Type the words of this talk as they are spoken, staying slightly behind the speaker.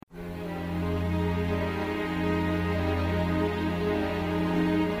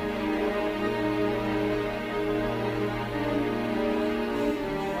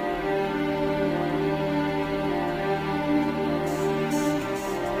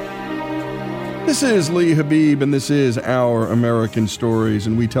This is Lee Habib, and this is Our American Stories,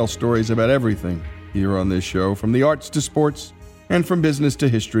 and we tell stories about everything here on this show, from the arts to sports, and from business to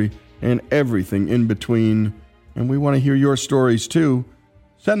history, and everything in between. And we want to hear your stories, too.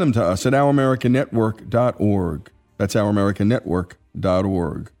 Send them to us at OurAmericanNetwork.org. That's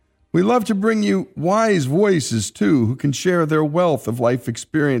OurAmericanNetwork.org. We love to bring you wise voices, too, who can share their wealth of life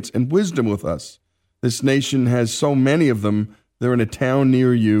experience and wisdom with us. This nation has so many of them. They're in a town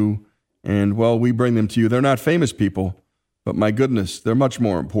near you. And, well, we bring them to you. They're not famous people, but my goodness, they're much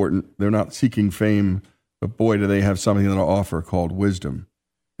more important. They're not seeking fame, but boy, do they have something to offer called wisdom.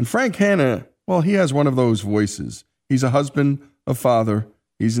 And Frank Hanna, well, he has one of those voices. He's a husband, a father.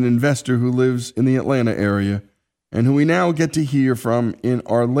 He's an investor who lives in the Atlanta area, and who we now get to hear from in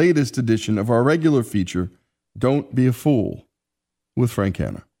our latest edition of our regular feature, Don't Be a Fool, with Frank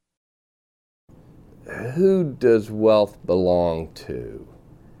Hanna. Who does wealth belong to?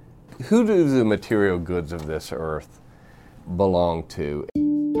 Who do the material goods of this earth belong to?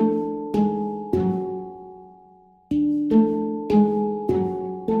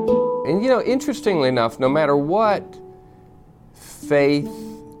 And interestingly enough, no matter what faith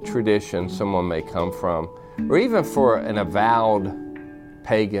tradition someone may come from, or even for an avowed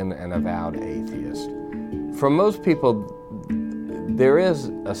pagan and avowed atheist, for most people, there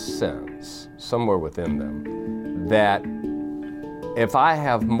is a sense somewhere within them that if I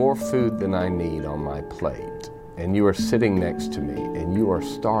have more food than I need on my plate, and you are sitting next to me and you are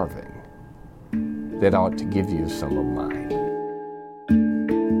starving, that I ought to give you some of mine.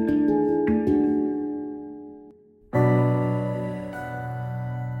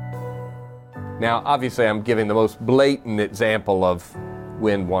 Now, obviously, I'm giving the most blatant example of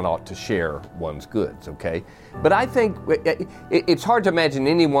when one ought to share one's goods, okay? But I think it's hard to imagine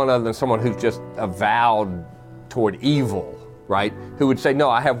anyone other than someone who's just avowed toward evil, right? Who would say, no,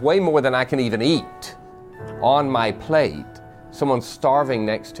 I have way more than I can even eat on my plate. Someone's starving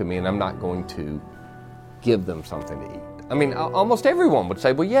next to me and I'm not going to give them something to eat. I mean, almost everyone would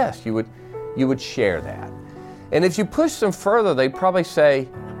say, well, yes, you would share that. And if you push them further, they'd probably say,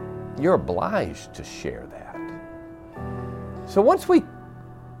 you're obliged to share that. So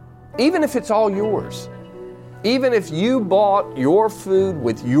even if it's all yours, even if you bought your food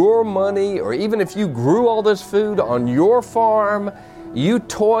with your money, or even if you grew all this food on your farm, you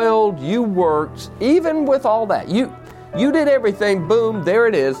toiled, you worked, even with all that, you did everything, boom, there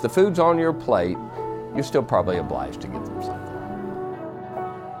it is, the food's on your plate, you're still probably obliged to give them something.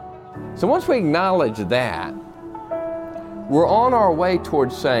 So once we acknowledge that, we're on our way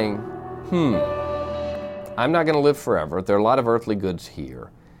towards saying, I'm not going to live forever. There are a lot of earthly goods here.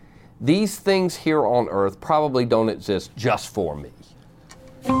 These things here on earth probably don't exist just for me.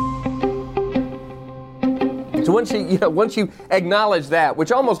 So once you acknowledge that,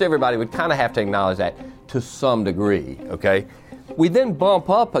 which almost everybody would kind of have to acknowledge that to some degree, okay? We then bump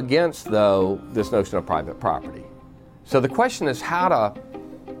up against, though, this notion of private property. So the question is how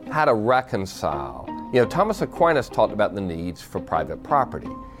to reconcile. Thomas Aquinas talked about the needs for private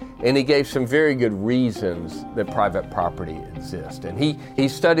property. And he gave some very good reasons that private property exists. And he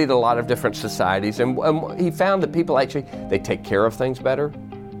studied a lot of different societies, and he found that people actually, they take care of things better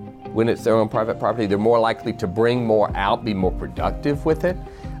when it's their own private property. They're more likely to bring more out, be more productive with it.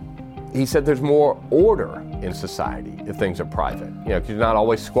 He said there's more order in society if things are private. Because you're not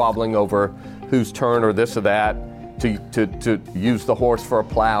always squabbling over whose turn or this or that to use the horse for a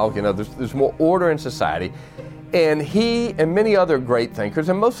plow. There's more order in society. And he and many other great thinkers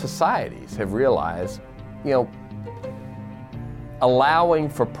in most societies have realized, allowing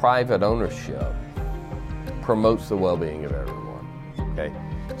for private ownership promotes the well-being of everyone, okay?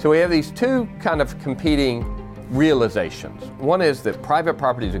 So we have these two kind of competing realizations. One is that private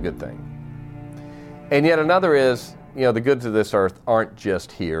property is a good thing. And yet another is, the goods of this earth aren't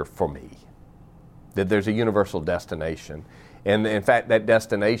just here for me. That there's a universal destination. And in fact, that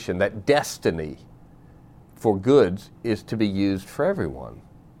destination, that destiny for goods is to be used for everyone.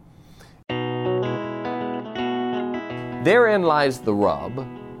 Therein lies the rub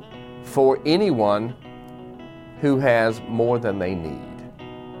for anyone who has more than they need.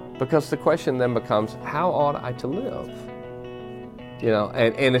 Because the question then becomes, how ought I to live?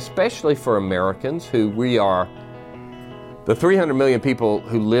 And especially for Americans who we are, the 300 million people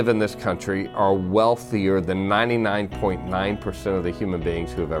who live in this country are wealthier than 99.9% of the human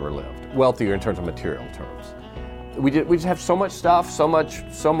beings who have ever lived. Wealthier in terms of material terms. We just have so much stuff, so much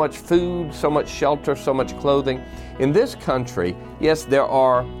food, so much shelter, so much clothing. In this country, yes, there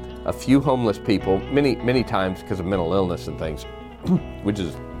are a few homeless people, many times because of mental illness and things, which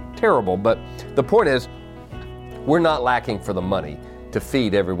is terrible. But the point is, we're not lacking for the money to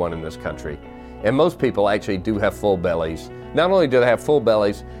feed everyone in this country. And most people actually do have full bellies. Not only do they have full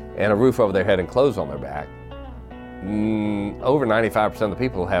bellies and a roof over their head and clothes on their back, over 95% of the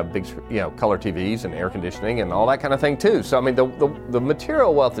people have big, color TVs and air conditioning and all that kind of thing too. So I mean, the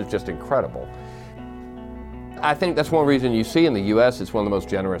material wealth is just incredible. I think that's one reason you see in the U.S. it's one of the most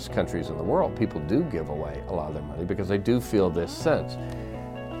generous countries in the world. People do give away a lot of their money because they do feel this sense.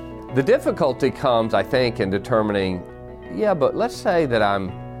 The difficulty comes, I think, in determining, but let's say that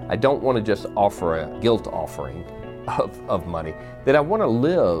I don't want to just offer a guilt offering of money, that I want to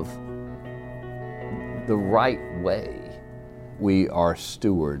live the right way. We are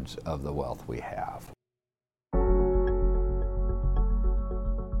stewards of the wealth we have.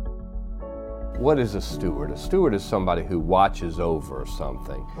 What is a steward? A steward is somebody who watches over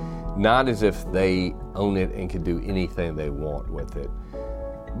something, not as if they own it and can do anything they want with it,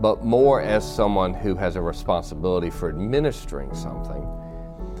 but more as someone who has a responsibility for administering something.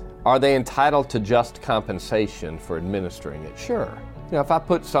 Are they entitled to just compensation for administering it? Sure. If I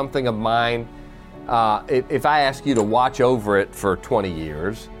put something of mine, if I ask you to watch over it for 20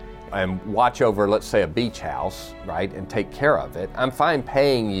 years and watch over, let's say, a beach house, right, and take care of it, I'm fine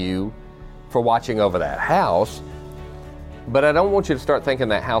paying you for watching over that house, but I don't want you to start thinking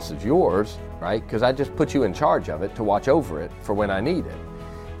that house is yours, right? Because I just put you in charge of it to watch over it for when I need it.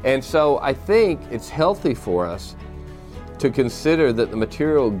 And so I think it's healthy for us to consider that the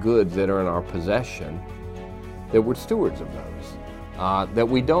material goods that are in our possession, that we're stewards of those, that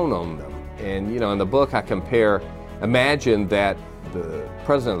we don't own them. And in the book I compare, imagine that the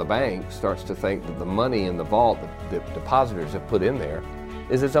president of the bank starts to think that the money in the vault that the depositors have put in there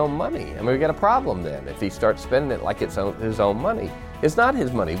is his own money. I mean, we got a problem then if he starts spending it like it's his own money. It's not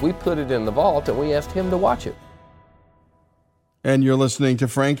his money. We put it in the vault and we asked him to watch it. And you're listening to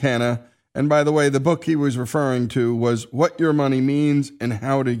Frank Hanna. And by the way, the book he was referring to was What Your Money Means and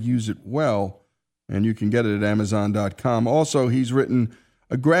How to Use It Well. And you can get it at Amazon.com. Also, he's written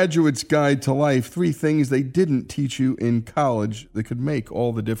A Graduate's Guide to Life, 3 things they didn't teach you in college that could make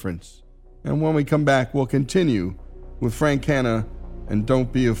all the difference. And when we come back, we'll continue with Frank Hanna and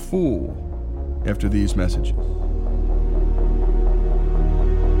Don't Be a Fool after these messages.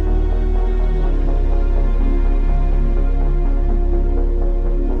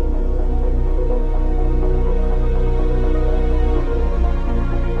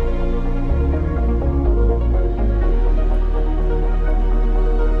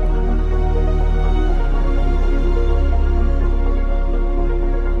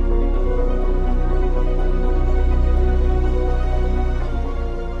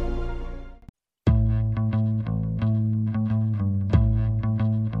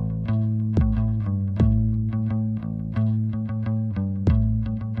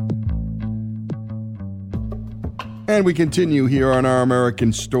 And we continue here on Our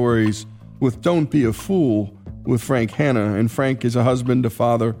American Stories with Don't Be a Fool with Frank Hanna. And Frank is a husband, a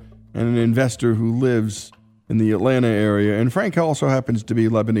father, and an investor who lives in the Atlanta area. And Frank also happens to be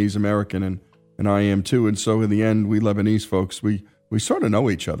Lebanese American, and I am too. And so in the end, we Lebanese folks, we sort of know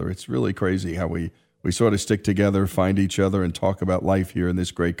each other. It's really crazy how we sort of stick together, find each other, and talk about life here in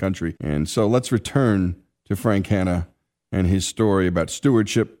this great country. And so let's return to Frank Hanna and his story about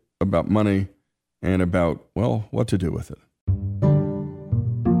stewardship, about money, and about, well, what to do with it.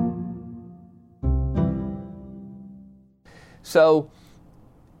 So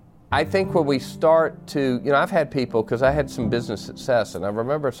I think when we start to, I've had people, because I had some business success, and I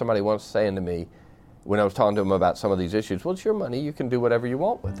remember somebody once saying to me when I was talking to them about some of these issues, well, it's your money, you can do whatever you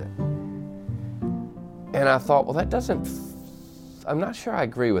want with it. And I thought, well, I'm not sure I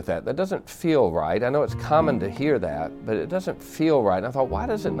agree with that. That doesn't feel right. I know it's common to hear that, but it doesn't feel right. And I thought, why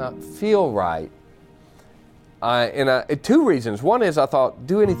does it not feel right? And 2 reasons. One is I thought,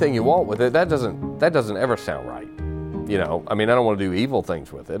 do anything you want with it. That doesn't ever sound right. I mean, I don't want to do evil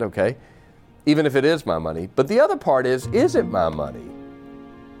things with it, okay? Even if it is my money. But the other part is it my money?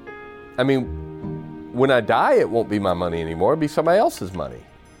 I mean, when I die, it won't be my money anymore. It'll be somebody else's money.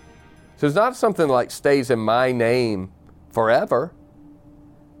 So it's not something like stays in my name forever.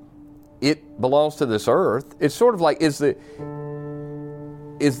 It belongs to this earth. It's sort of like, is the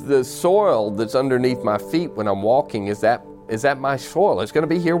soil that's underneath my feet when I'm walking, is that my soil? It's going to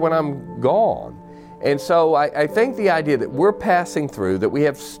be here when I'm gone. And so I think the idea that we're passing through, that we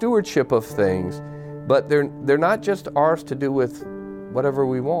have stewardship of things, but they're not just ours to do with whatever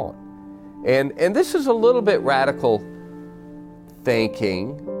we want. And this is a little bit radical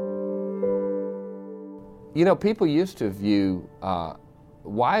thinking. People used to view,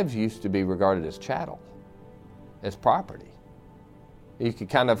 wives used to be regarded as chattel, as property. You could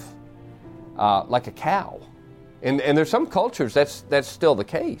kind of, like a cow, And there's some cultures that's still the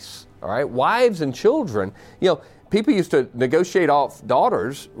case, all right? Wives and children, people used to negotiate off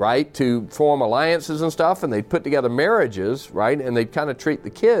daughters, right, to form alliances and stuff, and they'd put together marriages, right, and they'd kind of treat the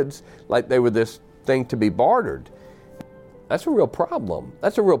kids like they were this thing to be bartered. That's a real problem.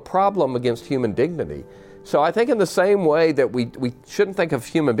 That's a real problem against human dignity. So I think in the same way that we shouldn't think of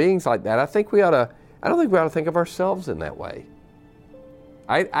human beings like that, I don't think we ought to think of ourselves in that way.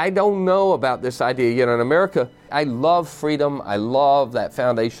 I don't know about this idea. In America, I love freedom. I love that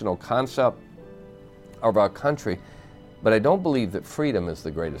foundational concept of our country, but I don't believe that freedom is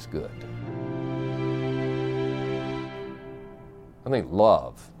the greatest good. I think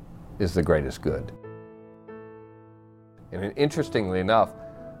love is the greatest good. And interestingly enough,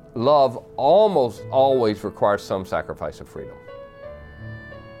 love almost always requires some sacrifice of freedom.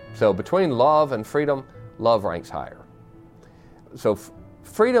 So between love and freedom, love ranks higher. So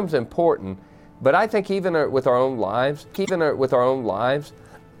freedom's important, but I think even with our own lives,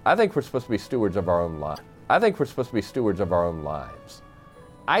 I think we're supposed to be stewards of our own lives.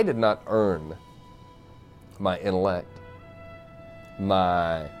 I did not earn my intellect,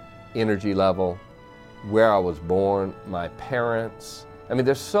 my energy level, where I was born, my parents. I mean,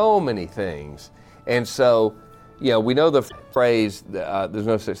 there's so many things. And so, we know the phrase, there's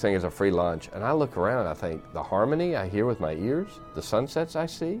no such thing as a free lunch. And I look around and I think, the harmony I hear with my ears, the sunsets I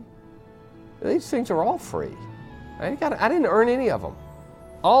see, these things are all free. I didn't earn any of them.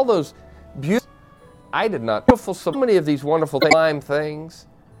 All those beautiful, I did not, beautiful, so many of these wonderful things,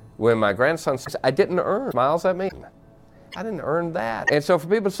 when my grandson says, I didn't earn, smiles at me. I didn't earn that. And so for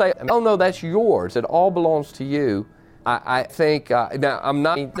people to say, oh no, that's yours, it all belongs to you, I think, now I'm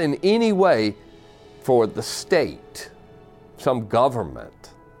not in any way for the state, some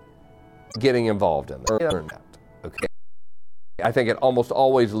government, getting involved in that. Okay. I think it almost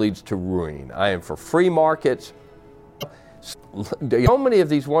always leads to ruin. I am for free markets. So many of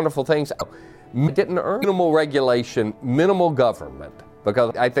these wonderful things didn't earn. Minimal regulation, minimal government,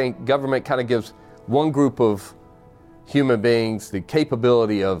 because I think government kind of gives one group of human beings the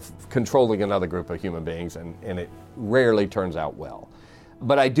capability of controlling another group of human beings, and it rarely turns out well.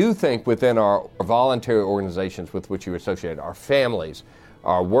 But I do think within our voluntary organizations with which you associate, our families,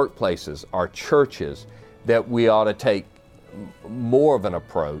 our workplaces, our churches, that we ought to take more of an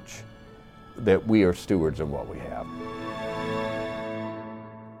approach that we are stewards of what we have.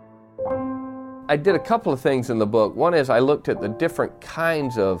 I did a couple of things in the book. One is I looked at the different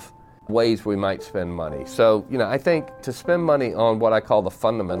kinds of ways we might spend money. So, I think to spend money on what I call the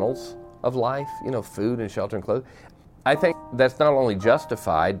fundamentals of life, food and shelter and clothes, I think that's not only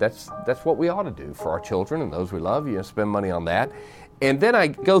justified, that's what we ought to do for our children and those we love, spend money on that. And then I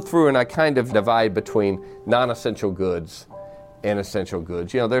go through and I kind of divide between non-essential goods and essential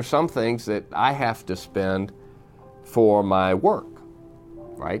goods. There's some things that I have to spend for my work,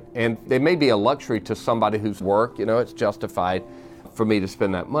 right? And they may be a luxury to somebody whose work, it's justified for me to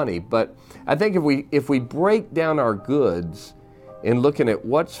spend that money. But I think if we break down our goods in looking at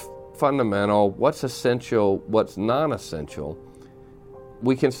what's fundamental, what's essential, what's non-essential,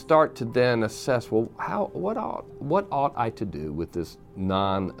 we can start to then assess, well, what ought I to do with this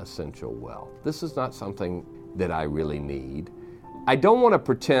non-essential wealth? This is not something that I really need. I don't want to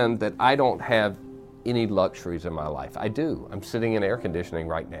pretend that I don't have any luxuries in my life. I do. I'm sitting in air conditioning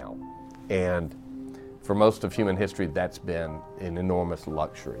right now. And for most of human history, that's been an enormous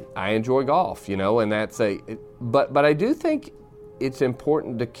luxury. I enjoy golf, and that's but I do think it's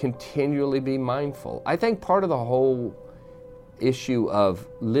important to continually be mindful. I think part of the whole issue of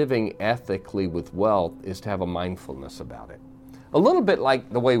living ethically with wealth is to have a mindfulness about it. A little bit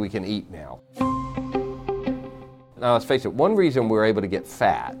like the way we can eat now. Now, let's face it, one reason we're able to get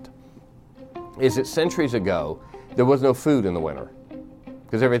fat is that centuries ago, there was no food in the winter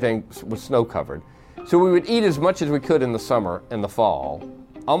because everything was snow covered. So we would eat as much as we could in the summer and the fall,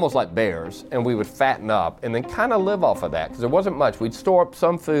 almost like bears, and we would fatten up and then kind of live off of that because there wasn't much. We'd store up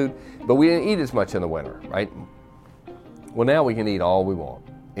some food, but we didn't eat as much in the winter, right? Well, now we can eat all we want.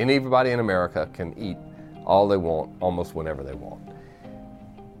 And everybody in America can eat all they want almost whenever they want.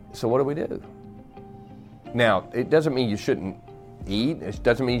 So what do we do? Now, it doesn't mean you shouldn't eat. It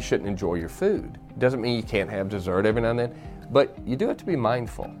doesn't mean you shouldn't enjoy your food. It doesn't mean you can't have dessert every now and then. But you do have to be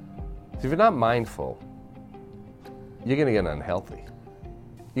mindful. So if you're not mindful, you're going to get unhealthy.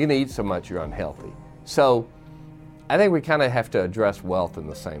 You're going to eat so much you're unhealthy. So I think we kind of have to address wealth in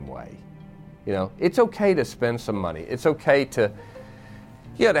the same way. It's okay to spend some money. It's okay to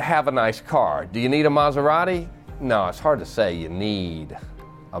have a nice car. Do you need a Maserati? No, it's hard to say you need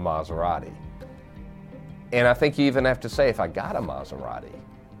a Maserati. And I think you even have to say, if I got a Maserati,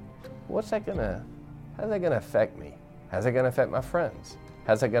 what's that gonna how's that going to affect me? How's that going to affect my friends?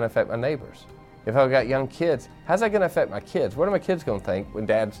 How's that going to affect my neighbors? If I've got young kids, how's that going to affect my kids? What are my kids going to think when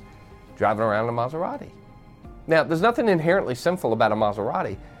Dad's driving around in a Maserati? Now, there's nothing inherently sinful about a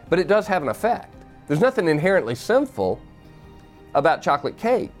Maserati, but it does have an effect. There's nothing inherently sinful about chocolate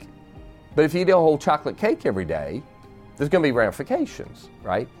cake, but if you eat a whole chocolate cake every day, there's going to be ramifications,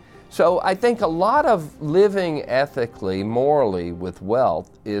 right? So I think a lot of living ethically, morally with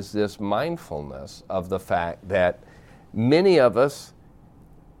wealth is this mindfulness of the fact that many of us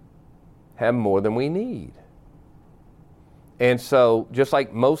have more than we need. And so just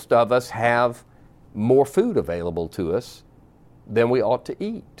like most of us have more food available to us than we ought to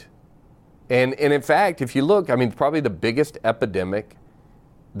eat. And in fact, if you look, I mean, probably the biggest epidemic,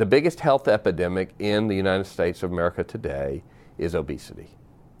 the biggest health epidemic in the United States of America today is obesity.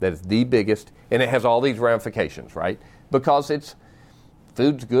 That is the biggest, and it has all these ramifications, right? Because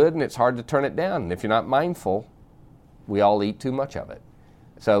food's good and it's hard to turn it down. And if you're not mindful, we all eat too much of it.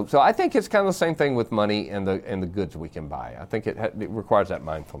 So I think it's kind of the same thing with money and the goods we can buy. I think it requires that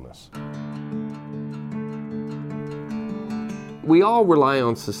mindfulness. We all rely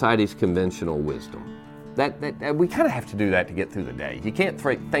on society's conventional wisdom. That we kind of have to do that to get through the day. You can't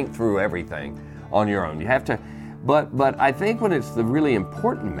think through everything on your own. You have to, but I think when it's the really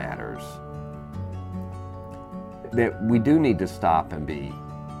important matters, that we do need to stop and be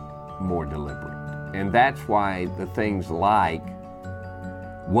more deliberate. And that's why the things like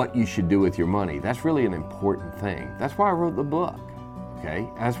what you should do with your money, that's really an important thing. That's why I wrote the book, okay?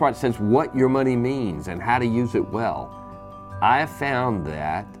 That's why it says what your money means and how to use it well. I have found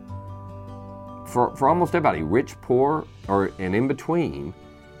that for almost everybody, rich, poor, and in between,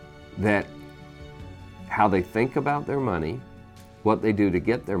 that how they think about their money, what they do to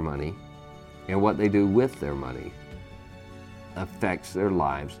get their money, and what they do with their money affects their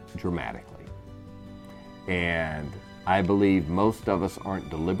lives dramatically. And I believe most of us aren't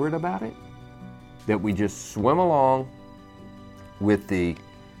deliberate about it, that we just swim along with the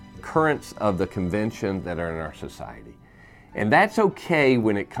currents of the convention that are in our society. And that's okay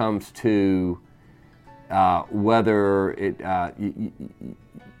when it comes to whether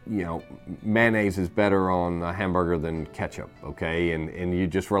mayonnaise is better on a hamburger than ketchup, okay? And you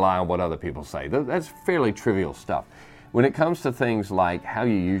just rely on what other people say. That's fairly trivial stuff. When it comes to things like how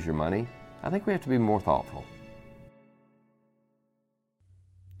you use your money, I think we have to be more thoughtful.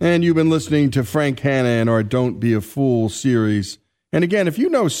 And you've been listening to Frank Hanna in our Don't Be a Fool series. And again, if you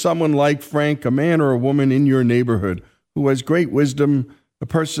know someone like Frank, a man or a woman in your neighborhood who has great wisdom, a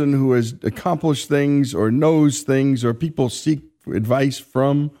person who has accomplished things or knows things or people seek advice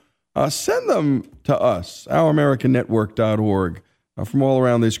from, send them to us, ouramericannetwork.org. From all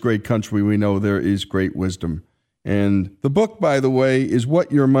around this great country, we know there is great wisdom. And the book, by the way, is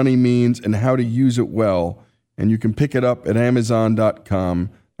What Your Money Means and How to Use It Well. And you can pick it up at Amazon.com.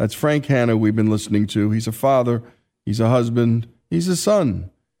 That's Frank Hanna we've been listening to. He's a father, he's a husband, he's a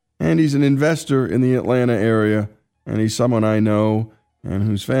son, and he's an investor in the Atlanta area. And he's someone I know and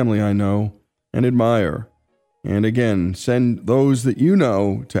whose family I know and admire. And again, send those that you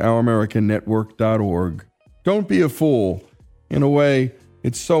know to ouramericannetwork.org. Don't be a fool. In a way,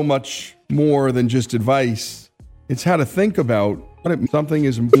 it's so much more than just advice. It's how to think about what something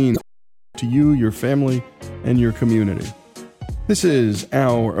is mean to you, your family, and your community. This is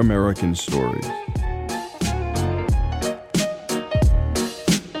Our American Stories.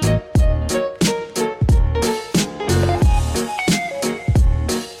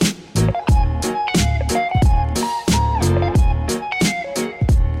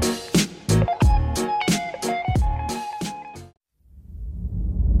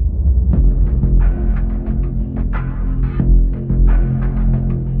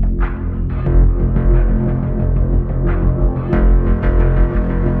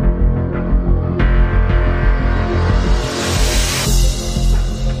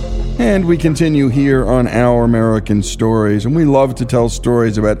 And we continue here on Our American Stories, and we love to tell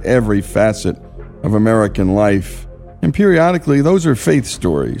stories about every facet of American life. And periodically, those are faith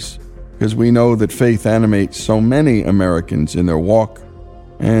stories, because we know that faith animates so many Americans in their walk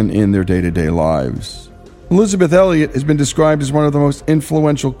and in their day-to-day lives. Elisabeth Elliot has been described as one of the most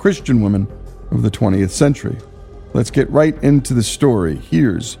influential Christian women of the 20th century. Let's get right into the story.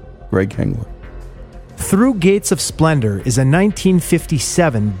 Here's Greg Hengler. Through Gates of Splendor is a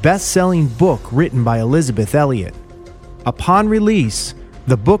 1957 best-selling book written by Elisabeth Elliot. Upon release,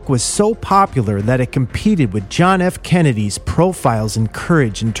 the book was so popular that it competed with John F. Kennedy's Profiles in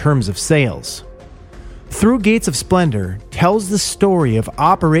Courage in terms of sales. Through Gates of Splendor tells the story of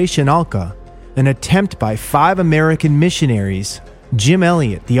Operation Alka, an attempt by 5 American missionaries, Jim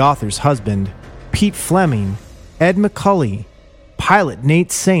Elliot, the author's husband, Pete Fleming, Ed McCulley, pilot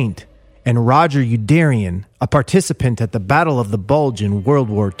Nate Saint, and Roger Udarian, a participant at the Battle of the Bulge in World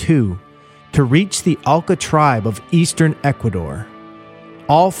War II, to reach the Auca tribe of eastern Ecuador.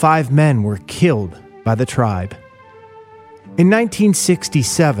 All 5 men were killed by the tribe. In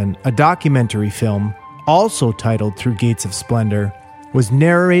 1967, a documentary film, also titled Through Gates of Splendor, was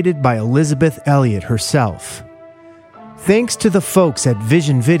narrated by Elisabeth Elliot herself. Thanks to the folks at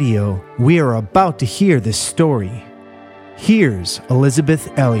Vision Video, we are about to hear this story. Here's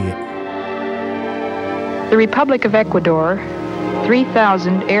Elisabeth Elliot. The Republic of Ecuador,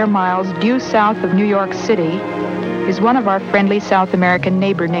 3,000 air miles due south of New York City, is one of our friendly South American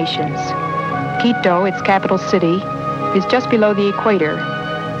neighbor nations. Quito, its capital city, is just below the equator,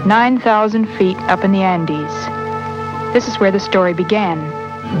 9,000 feet up in the Andes. This is where the story began.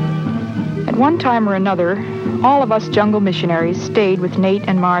 At one time or another, all of us jungle missionaries stayed with Nate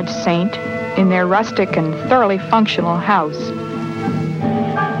and Marge Saint in their rustic and thoroughly functional house.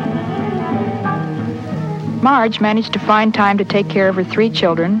 Marge managed to find time to take care of her 3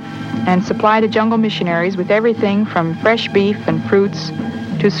 children and supply the jungle missionaries with everything from fresh beef and fruits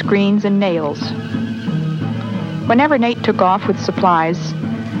to screens and nails. Whenever Nate took off with supplies,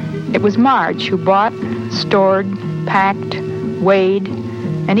 it was Marge who bought, stored, packed, weighed,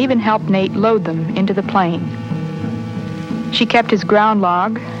 and even helped Nate load them into the plane. She kept his ground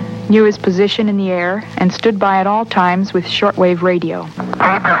log, knew his position in the air, and stood by at all times with shortwave radio.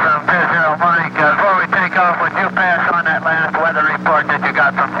 Cheetos, Zero Mike, before we take off, would you pass on that last weather report that you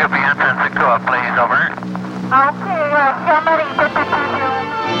got from QP and Pepsico, please, over? Okay, somebody put the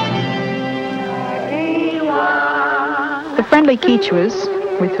The friendly Quichuas,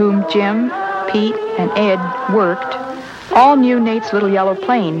 with whom Jim, Pete, and Ed worked, all knew Nate's little yellow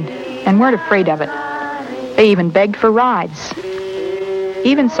plane and weren't afraid of it. They even begged for rides.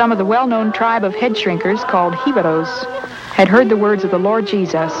 Even some of the well-known tribe of head shrinkers called Jibaros had heard the words of the Lord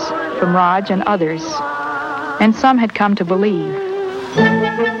Jesus from Raj and others, and some had come to believe.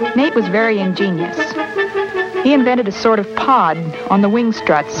 Nate was very ingenious. He invented a sort of pod on the wing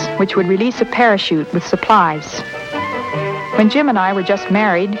struts which would release a parachute with supplies. When Jim and I were just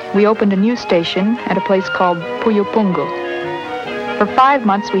married, we opened a new station at a place called Puyopungu. For 5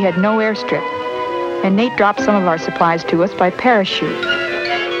 months we had no airstrip, and Nate dropped some of our supplies to us by parachute.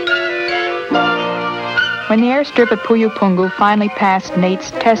 When the airstrip at Puyopungu finally passed Nate's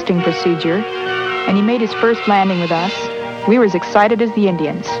testing procedure, and he made his first landing with us, we were as excited as the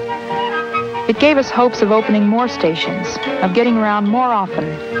Indians. It gave us hopes of opening more stations, of getting around more often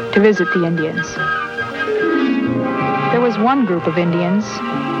to visit the Indians. There was one group of Indians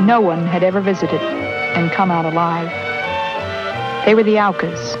no one had ever visited and come out alive. They were the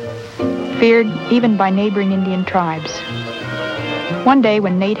Aucas, feared even by neighboring Indian tribes. One day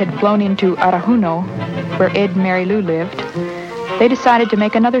when Nate had flown into Arajuno, where Ed and Mary Lou lived, they decided to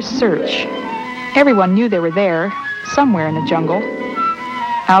make another search. Everyone knew they were there, somewhere in the jungle.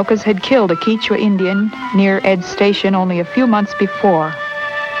 Aucas had killed a Quichua Indian near Ed's station only a few months before.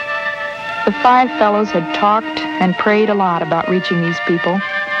 The 5 fellows had talked and prayed a lot about reaching these people,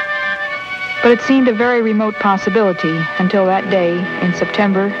 but it seemed a very remote possibility until that day in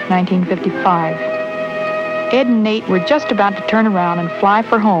September 1955. Ed and Nate were just about to turn around and fly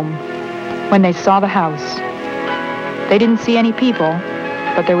for home when they saw the house. They didn't see any people,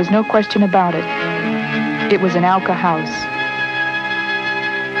 but there was no question about it. It was an Auca house.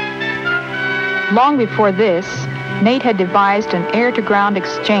 Long before this, Nate had devised an air-to-ground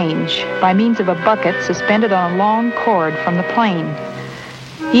exchange by means of a bucket suspended on a long cord from the plane.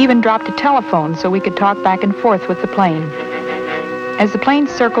 He even dropped a telephone so we could talk back and forth with the plane. As the plane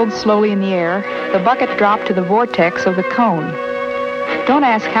circled slowly in the air, the bucket dropped to the vortex of the cone. Don't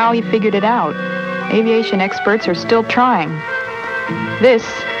ask how he figured it out. Aviation experts are still trying. This,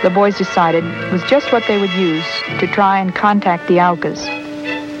 the boys decided, was just what they would use to try and contact the Aucas.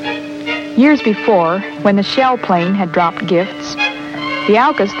 Years before, when the shell plane had dropped gifts, the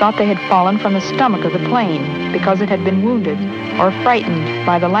Aucas thought they had fallen from the stomach of the plane because it had been wounded or frightened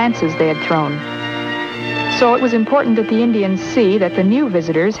by the lances they had thrown. So it was important that the Indians see that the new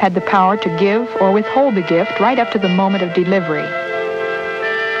visitors had the power to give or withhold the gift right up to the moment of delivery.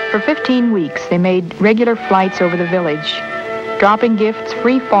 For 15 weeks, they made regular flights over the village, dropping gifts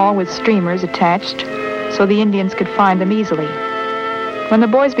free fall with streamers attached so the Indians could find them easily. When the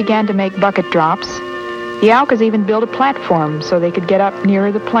boys began to make bucket drops, the Aucas even built a platform so they could get up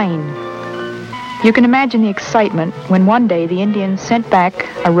nearer the plane. You can imagine the excitement when one day the Indians sent back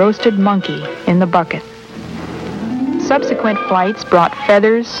a roasted monkey in the bucket. Subsequent flights brought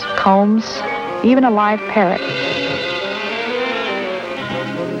feathers, combs, even a live parrot.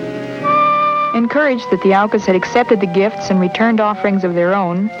 Encouraged that the Aucas had accepted the gifts and returned offerings of their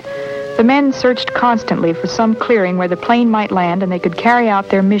own, the men searched constantly for some clearing where the plane might land and they could carry out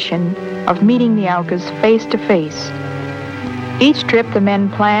their mission of meeting the Aucas face to face. Each trip the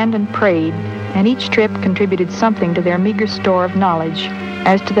men planned and prayed, and each trip contributed something to their meager store of knowledge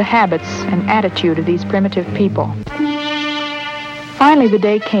as to the habits and attitude of these primitive people. Finally, the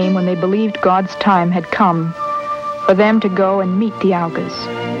day came when they believed God's time had come for them to go and meet the Aucas.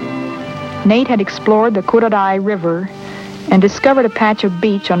 Nate had explored the Kuradai River and discovered a patch of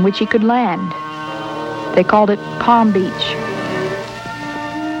beach on which he could land. They called it Palm Beach.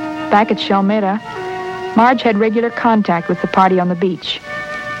 Back at Shalmeda, Marge had regular contact with the party on the beach,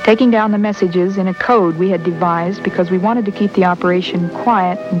 taking down the messages in a code we had devised because we wanted to keep the operation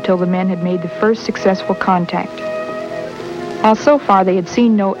quiet until the men had made the first successful contact. While so far they had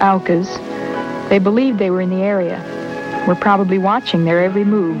seen no Aucas, they believed they were in the area, were probably watching their every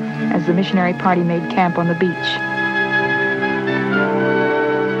move as the missionary party made camp on the beach.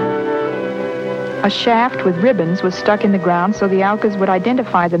 A shaft with ribbons was stuck in the ground so the Aucas would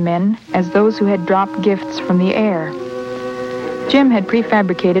identify the men as those who had dropped gifts from the air. Jim had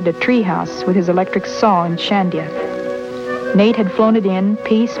prefabricated a treehouse with his electric saw in Shandia. Nate had flown it in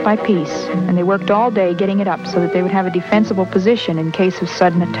piece by piece, and they worked all day getting it up so that they would have a defensible position in case of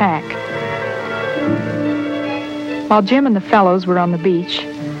sudden attack. While Jim and the fellows were on the beach,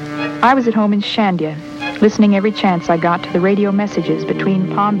 I was at home in Shandia, listening every chance I got to the radio messages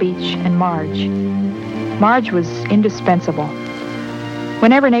between Palm Beach and Marge. Marge was indispensable.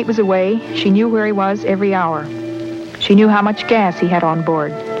 Whenever Nate was away, she knew where he was every hour. She knew how much gas he had on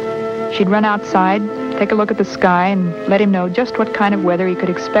board. She'd run outside, take a look at the sky, and let him know just what kind of weather he could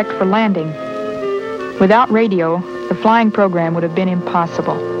expect for landing. Without radio, the flying program would have been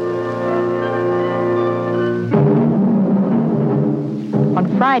impossible. On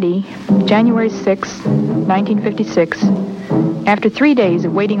Friday, January 6, 1956, after 3 days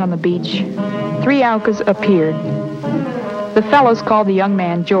of waiting on the beach, 3 Aucas appeared. The fellows called the young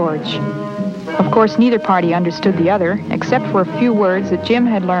man George. Of course, neither party understood the other, except for a few words that Jim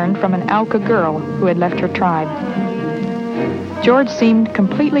had learned from an Auca girl who had left her tribe. George seemed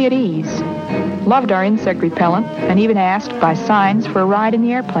completely at ease, loved our insect repellent, and even asked by signs for a ride in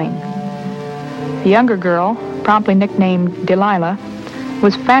the airplane. The younger girl, promptly nicknamed Delilah,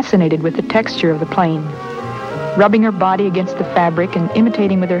 was fascinated with the texture of the plane, rubbing her body against the fabric and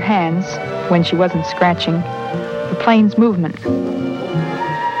imitating with her hands, when she wasn't scratching, the plane's movement.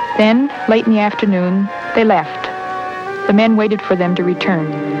 Then, late in the afternoon, they left. The men waited for them to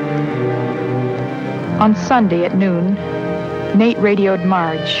return. On Sunday at noon, Nate radioed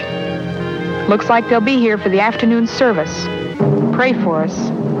Marge. "Looks like they'll be here for the afternoon service. Pray for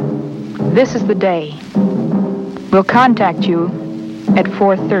us. This is the day. We'll contact you at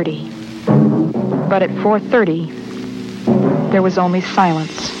 4:30. But at 4:30, there was only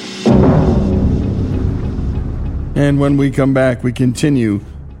silence. And when we come back, we continue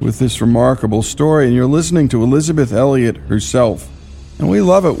with this remarkable story, and you're listening to Elisabeth Elliot herself. And we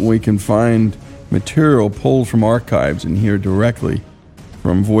love it when we can find material pulled from archives and hear directly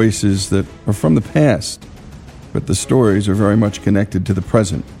from voices that are from the past, but the stories are very much connected to the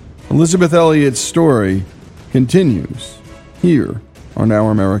present. Elisabeth Elliot's story continues here on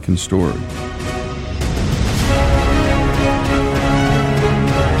Our American Story.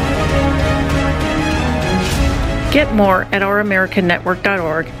 Get more at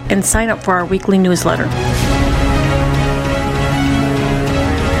ouramericannetwork.org and sign up for our weekly newsletter.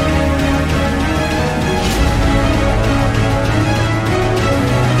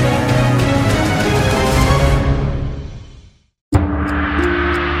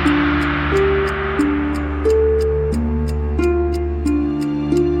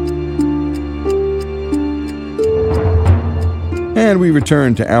 And we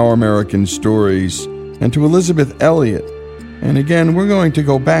return to Our American Stories and to Elisabeth Elliot. And again, we're going to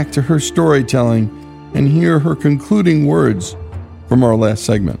go back to her storytelling and hear her concluding words from our last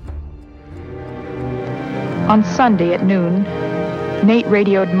segment. On Sunday at noon, Nate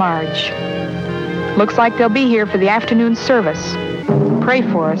radioed Marge. "Looks like they'll be here for the afternoon service. Pray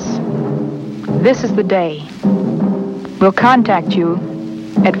for us. This is the day. We'll contact you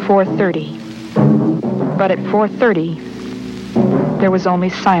at 4:30. But at 4:30, there was only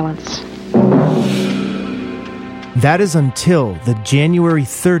silence. That is until the January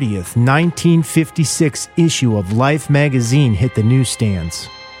 30th, 1956 issue of Life magazine hit the newsstands.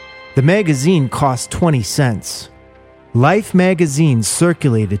 The magazine cost 20 cents. Life magazine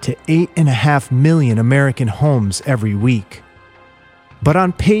circulated to 8.5 million American homes every week. But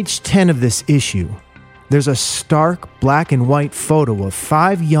on page 10 of this issue, there's a stark black and white photo of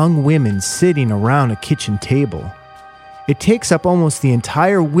 5 young women sitting around a kitchen table. It takes up almost the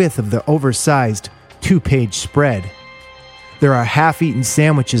entire width of the oversized 2-page spread. There are half-eaten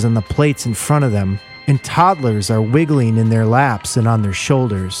sandwiches on the plates in front of them, and toddlers are wiggling in their laps and on their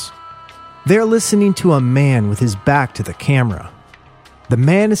shoulders. They're listening to a man with his back to the camera. The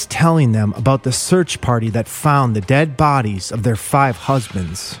man is telling them about the search party that found the dead bodies of their 5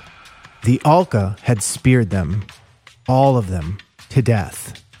 husbands. The Alka had speared them, all of them, to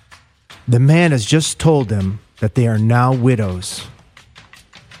death. The man has just told them that they are now widows.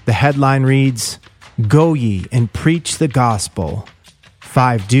 The headline reads, "Go ye and preach the gospel.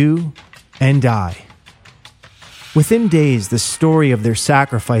 5 do and die." Within days, the story of their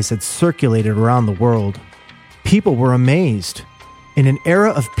sacrifice had circulated around the world. People were amazed. In an era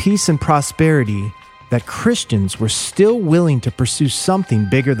of peace and prosperity, that Christians were still willing to pursue something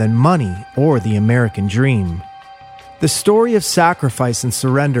bigger than money or the American dream. The story of sacrifice and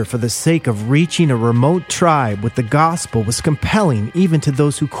surrender for the sake of reaching a remote tribe with the gospel was compelling even to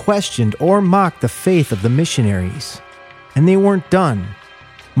those who questioned or mocked the faith of the missionaries. And they weren't done.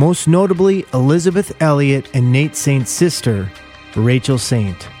 Most notably, Elisabeth Elliot and Nate Saint's sister, Rachel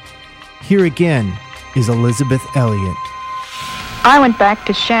Saint. Here again is Elisabeth Elliot. I went back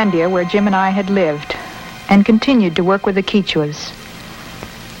to Shandia, where Jim and I had lived, and continued to work with the Quichuas.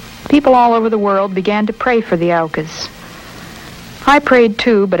 People all over the world began to pray for the Aucas. I prayed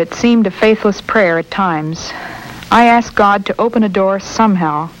too, but it seemed a faithless prayer at times. I asked God to open a door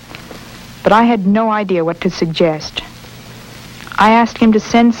somehow, but I had no idea what to suggest. I asked him to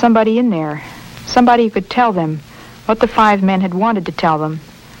send somebody in there, somebody who could tell them what the 5 men had wanted to tell them,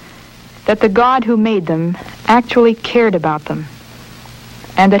 that the God who made them actually cared about them,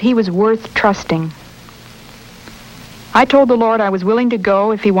 and that he was worth trusting. I told the Lord I was willing to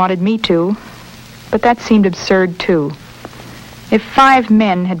go if he wanted me to, but that seemed absurd too. If 5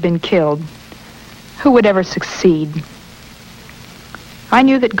 men had been killed, who would ever succeed? I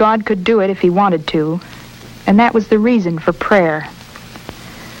knew that God could do it if he wanted to, and that was the reason for prayer.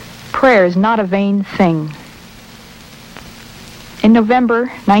 Prayer is not a vain thing. In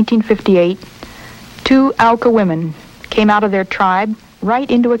November 1958, 2 Auca women came out of their tribe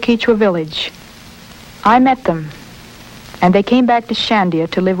right into a Quichua village. I met them, and they came back to Shandia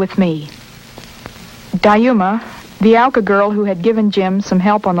to live with me. Dayuma, the Auca girl who had given Jim some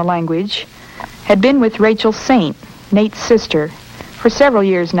help on the language, had been with Rachel Saint, Nate's sister, for several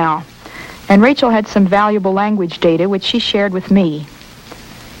years now, and Rachel had some valuable language data which she shared with me.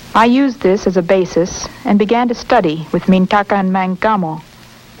 I used this as a basis and began to study with Mintaka and Mankamo,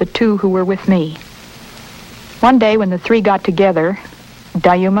 the 2 who were with me. One day when the 3 got together,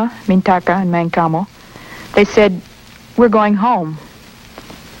 Dayuma, Mintaka, and Mankamo, they said, "We're going home."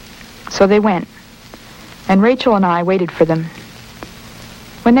 So they went, and Rachel and I waited for them.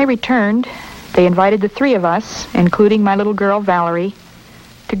 When they returned, they invited the 3 of us, including my little girl Valerie,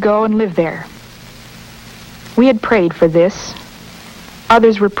 to go and live there. We had prayed for this.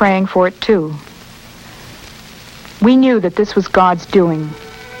 Others were praying for it too. We knew that this was God's doing.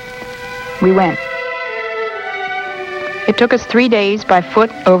 We went. It took us 3 days by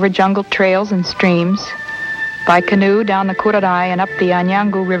foot over jungle trails and streams, by canoe down the Kurarai and up the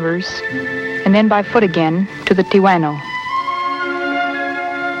Anyangu rivers, and then by foot again to the Tiwano.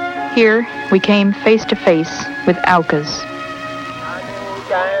 Here we came face to face with Aucas.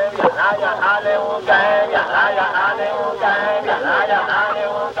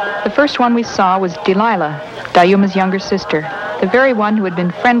 The first one we saw was Delilah, Dayuma's younger sister, the very one who had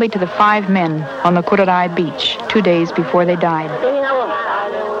been friendly to the 5 men on the Kurarai beach 2 days before they died.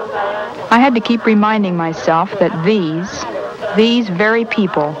 I had to keep reminding myself that these very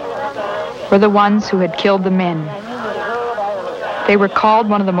people were the ones who had killed the men. They were called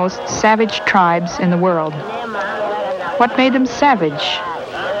one of the most savage tribes in the world. What made them savage?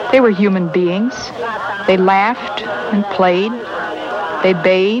 They were human beings. They laughed and played. They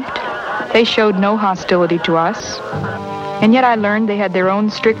bathed. They showed no hostility to us. And yet I learned they had their own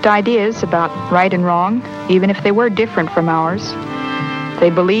strict ideas about right and wrong, even if they were different from ours.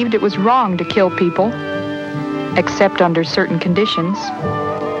 They believed it was wrong to kill people, except under certain conditions.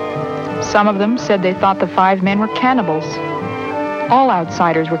 Some of them said they thought the 5 men were cannibals. All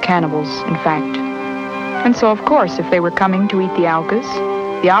outsiders were cannibals, in fact. And so, of course, if they were coming to eat the Aucas,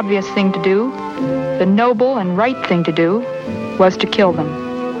 the obvious thing to do, the noble and right thing to do, was to kill them.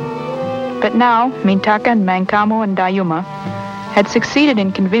 But now, Mintaka and Mankamo and Dayuma had succeeded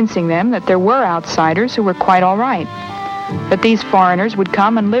in convincing them that there were outsiders who were quite all right, that these foreigners would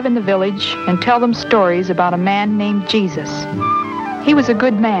come and live in the village and tell them stories about a man named Jesus. He was a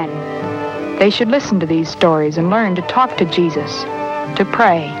good man. They should listen to these stories and learn to talk to Jesus, to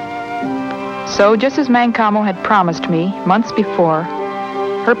pray. So, just as Mancamo had promised me months before,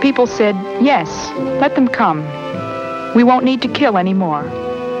 her people said, "Yes, let them come. We won't need to kill anymore."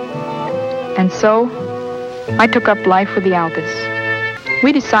 And so, I took up life with the Alkas.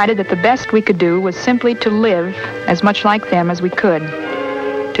 We decided that the best we could do was simply to live as much like them as we could,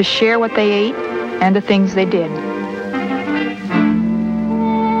 to share what they ate and the things they did.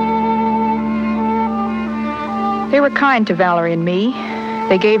 They were kind to Valerie and me.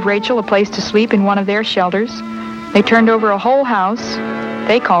 They gave Rachel a place to sleep in one of their shelters. They turned over a whole house,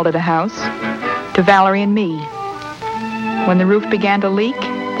 they called it a house, to Valerie and me. When the roof began to leak,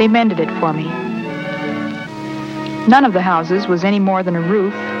 they mended it for me. None of the houses was any more than a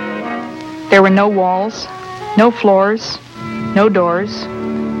roof. There were no walls, no floors, no doors,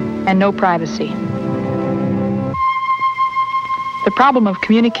 and no privacy. The problem of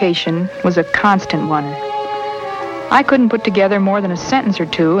communication was a constant one. I couldn't put together more than a sentence or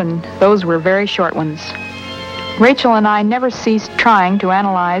two, and those were very short ones. Rachel and I never ceased trying to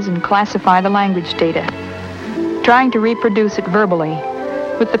analyze and classify the language data, trying to reproduce it verbally,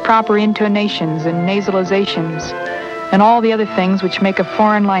 with the proper intonations and nasalizations, and all the other things which make a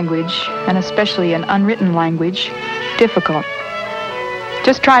foreign language, and especially an unwritten language, difficult.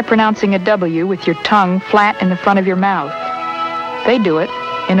 Just try pronouncing a W with your tongue flat in the front of your mouth. They do it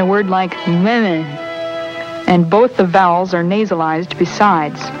in a word like "meh," and both the vowels are nasalized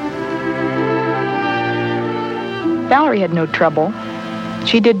besides. Valerie had no trouble.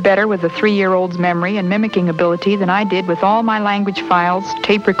 She did better with a 3-year-old's memory and mimicking ability than I did with all my language files,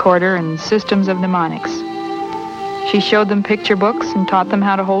 tape recorder, and systems of mnemonics. She showed them picture books and taught them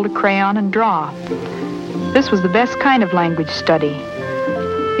how to hold a crayon and draw. This was the best kind of language study,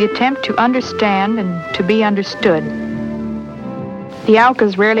 the attempt to understand and to be understood. The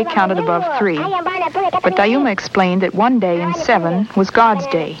Aucas rarely counted above 3, but Dayuma explained that one day in 7 was God's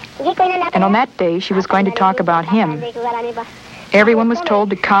day, and on that day she was going to talk about him. Everyone was told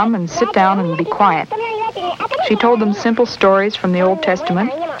to come and sit down and be quiet. She told them simple stories from the Old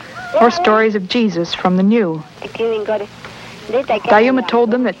Testament or stories of Jesus from the New. Dayuma told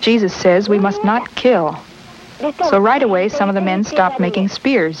them that Jesus says we must not kill. So right away some of the men stopped making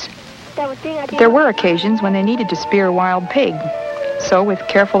spears. But there were occasions when they needed to spear a wild pig. So with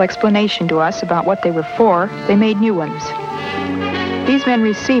careful explanation to us about what they were for, they made new ones. These men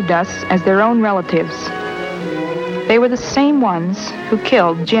received us as their own relatives. They were the same ones who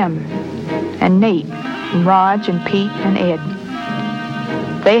killed Jim and Nate and Raj and Pete and Ed.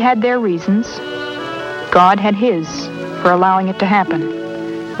 They had their reasons. God had his for allowing it to happen,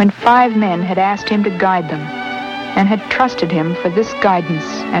 when 5 men had asked him to guide them and had trusted him for this guidance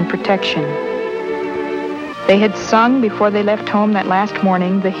and protection. They had sung before they left home that last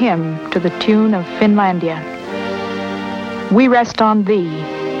morning the hymn to the tune of Finlandia. We rest on thee,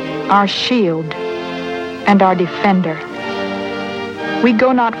 our shield and our defender. We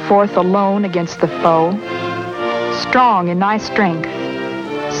go not forth alone against the foe, strong in thy strength,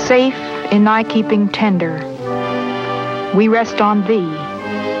 safe in thy keeping tender. We rest on thee,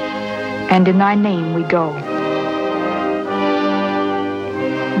 and in thy name we go.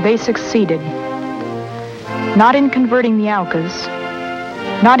 They succeeded, not in converting the Aucas,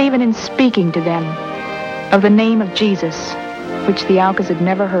 not even in speaking to them of the name of Jesus, which the Aucas had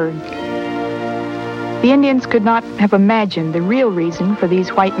never heard. The Indians could not have imagined the real reason for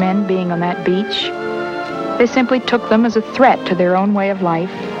these white men being on that beach. They simply took them as a threat to their own way of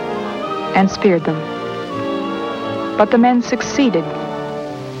life and speared them. But the men succeeded.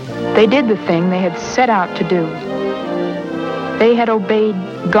 They did the thing they had set out to do. They had obeyed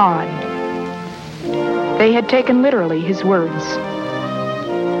God. They had taken literally his words.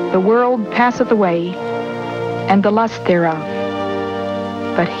 The world passeth away, and the lust thereof.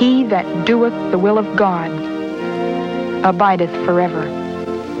 But he that doeth the will of God abideth forever.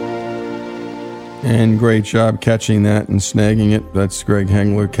 And great job catching that and snagging it. That's Greg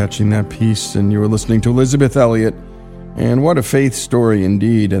Hengler catching that piece. And you were listening to Elisabeth Elliot. And what a faith story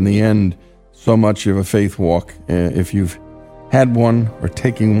indeed. In the end, so much of a faith walk. If you've had one or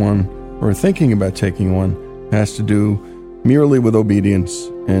taking one or thinking about taking one, has to do merely with obedience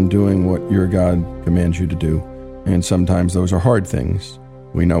and doing what your God commands you to do. And sometimes those are hard things.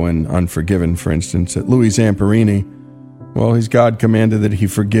 We know in Unforgiven, for instance, that Louis Zamperini, well, his God commanded that he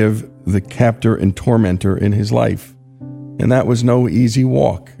forgive the captor and tormentor in his life. And that was no easy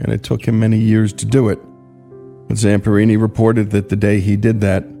walk, and it took him many years to do it. But Zamperini reported that the day he did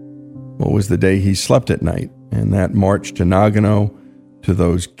that, well, was the day he slept at night. And that march to Nagano, to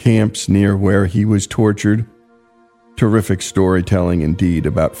those camps near where he was tortured. Terrific storytelling indeed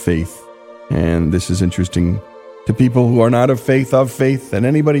about faith And this is interesting to people who are not of faith, and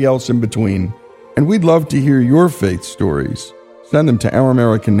anybody else in between. And we'd love to hear your faith stories. Send them to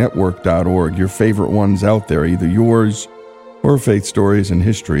ouramericannetwork.org, your favorite ones out there, either yours or faith stories in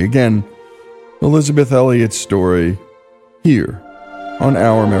history. Again, Elisabeth Elliot's story here on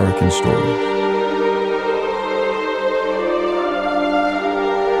Our American Stories.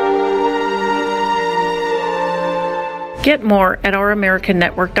 Get more at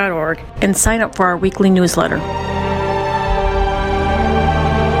ouramericannetwork.org and sign up for our weekly newsletter.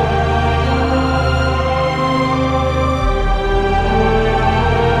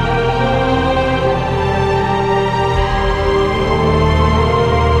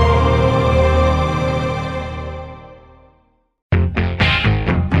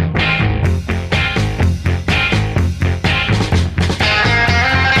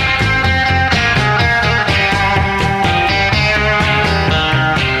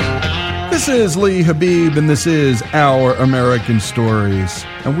 This is Lee Habib, and this is Our American Stories.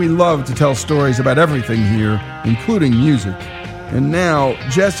 And we love to tell stories about everything here, including music. And now,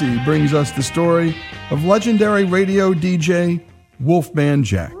 Jesse brings us the story of legendary radio DJ Wolfman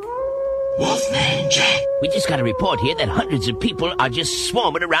Jack. Wolfman Jack. We just got a report here that hundreds of people are just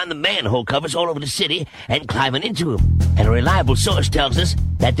swarming around the manhole covers all over the city and climbing into them. And a reliable source tells us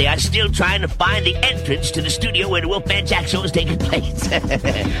that they are still trying to find the entrance to the studio where the Wolfman Jack show is taking place.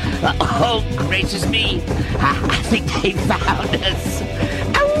 Oh, gracious me. I think they found us.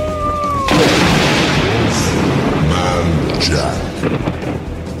 Wolfman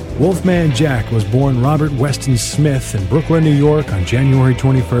Jack. Wolfman Jack was born Robert Weston Smith in Brooklyn, New York on January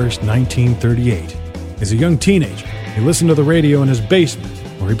 21st, 1938. As a young teenager, he listened to the radio in his basement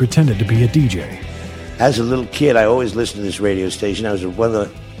where he pretended to be a DJ. As a little kid, I always listened to this radio station. I was one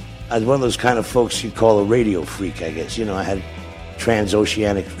of those kind of folks you call a radio freak, I guess. You know, I had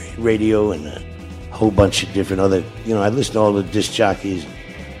transoceanic radio and a whole bunch of different other, I listened to all the disc jockeys,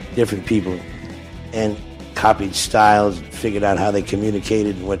 different people, and copied styles, and figured out how they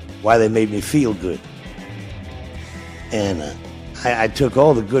communicated and why they made me feel good. And I took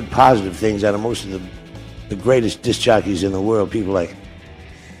all the good, positive things out of most of the greatest disc jockeys in the world, people like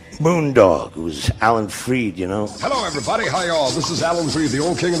Moondog, who was Alan Freed, Hello, everybody. Hi, y'all. This is Alan Freed, the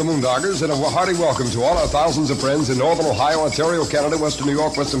old king of the Moondoggers, and a hearty welcome to all our thousands of friends in Northern Ohio, Ontario, Canada, Western New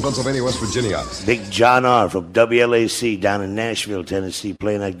York, Western Pennsylvania, West Virginia. Big John R. from WLAC down in Nashville, Tennessee,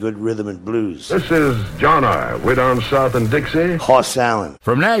 playing that good rhythm and blues. This is John R. way down south in Dixie. Hoss Allen.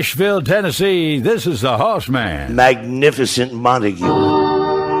 From Nashville, Tennessee, this is the Horseman. Magnificent Montague.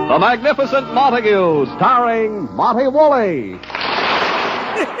 The Magnificent Montague, starring Monty Woolley.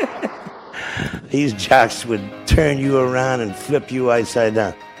 These jocks would turn you around and flip you upside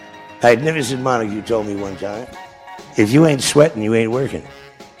down. Magnificent Montague told me one time, if you ain't sweating, you ain't working.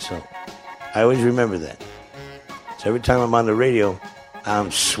 So I always remember that. So every time I'm on the radio,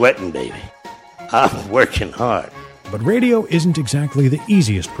 I'm sweating, baby. I'm working hard. But radio isn't exactly the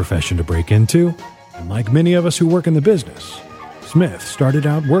easiest profession to break into. And like many of us who work in the business, Smith started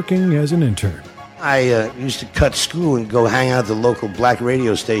out working as an intern. I used to cut school and go hang out at the local black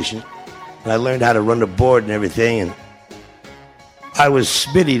radio station. And I learned how to run the board and everything. And I was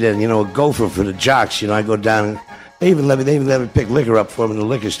Smitty then, a gopher for the jocks. I go down and they even let me pick liquor up for them in the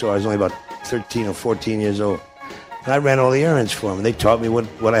liquor store. I was only about 13 or 14 years old. And I ran all the errands for them. They taught me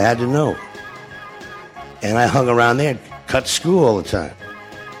what I had to know. And I hung around there and cut school all the time.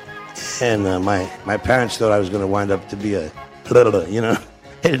 And my parents thought I was going to wind up to be a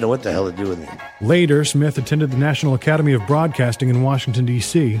They didn't know what the hell to do with me. Later, Smith attended the National Academy of Broadcasting in Washington,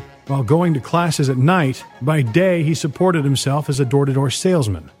 D.C. While going to classes at night, by day he supported himself as a door-to-door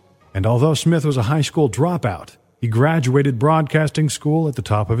salesman. And although Smith was a high school dropout, he graduated broadcasting school at the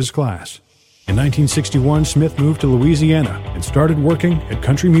top of his class. In 1961, Smith moved to Louisiana and started working at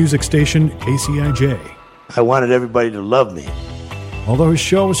country music station KCIJ. I wanted everybody to love me. Although his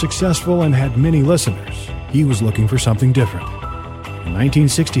show was successful and had many listeners, he was looking for something different. In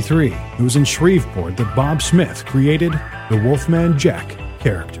 1963, it was in Shreveport that Bob Smith created the Wolfman Jack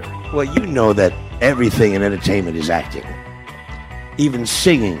character. Well, you know that everything in entertainment is acting. Even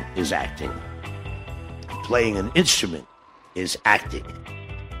singing is acting. Playing an instrument is acting.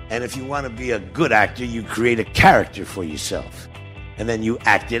 And if you want to be a good actor, you create a character for yourself. And then you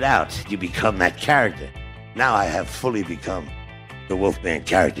act it out. You become that character. Now I have fully become the Wolfman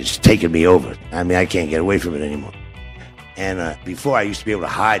character. It's taken me over. I mean, I can't get away from it anymore. And before, I used to be able to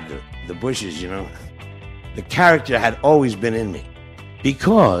hide the bushes, The character had always been in me.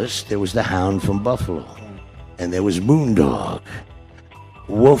 Because there was the Hound from Buffalo. And there was Moondog.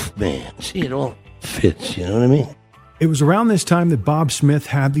 Wolfman. See, it all fits, you know what I mean? It was around this time that Bob Smith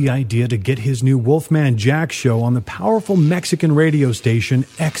had the idea to get his new Wolfman Jack show on the powerful Mexican radio station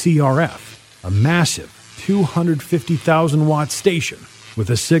XERF, a massive 250,000-watt station with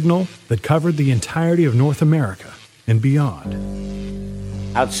a signal that covered the entirety of North America and beyond.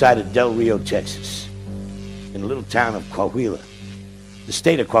 Outside of Del Rio, Texas, in the little town of Coahuila, the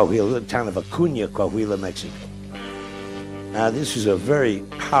state of Coahuila, the town of Acuña, Coahuila, Mexico. Now, this was a very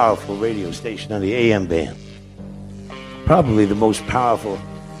powerful radio station on the AM band. Probably the most powerful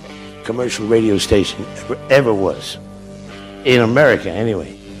commercial radio station ever was. In America,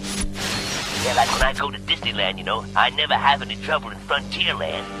 anyway. Yeah, like when I go to Disneyland, you know, I never have any trouble in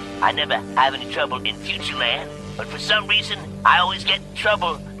Frontierland. I never have any trouble in Futureland. But for some reason, I always get in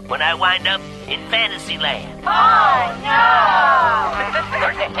trouble when I wind up in Fantasyland. Oh, no!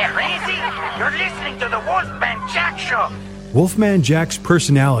 You're crazy? You're listening to the Wolfman Jack Show. Wolfman Jack's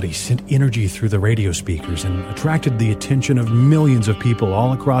personality sent energy through the radio speakers and attracted the attention of millions of people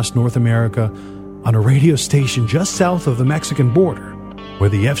all across North America on a radio station just south of the Mexican border, where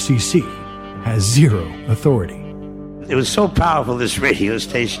the FCC has zero authority. It was so powerful, this radio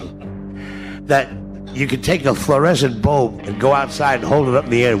station, that you could take a fluorescent bulb and go outside and hold it up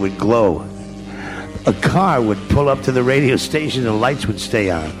in the air, it would glow. A car would pull up to the radio station and lights would stay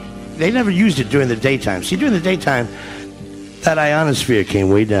on. They never used it during the daytime. See, during the daytime, that ionosphere came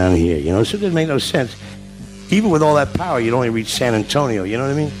way down here, you know, so it didn't make no sense. Even with all that power, you'd only reach San Antonio, you know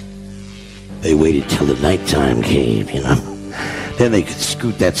what I mean? They waited till the nighttime came, you know. Then they could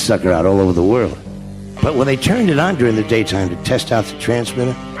scoot that sucker out all over the world. But when they turned it on during the daytime to test out the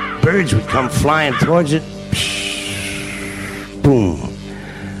transmitter, birds would come flying towards it. Psh, boom.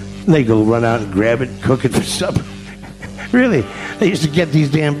 And they go run out and grab it, cook it for supper. Really, they used to get these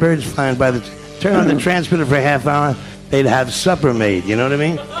damn birds flying by the... Turn on the transmitter for a half hour, they'd have supper made, you know what I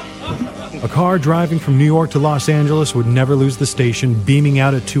mean? A car driving from New York to Los Angeles would never lose the station, beaming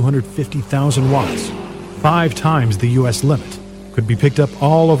out at 250,000 watts, 5 times the U.S. limit. Could be picked up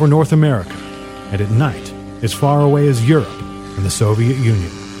all over North America, and at night, as far away as Europe and the Soviet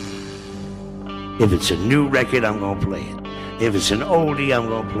Union. If it's a new record, I'm going to play it. If it's an oldie, I'm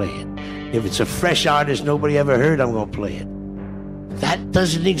going to play it. If it's a fresh artist nobody ever heard, I'm going to play it. That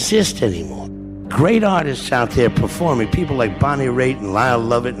doesn't exist anymore. Great artists out there performing, people like Bonnie Raitt and Lyle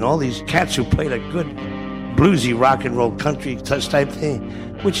Lovett and all these cats who played a good bluesy rock and roll country type thing,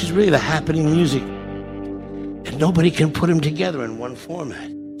 which is really the happening music. And nobody can put them together in one format.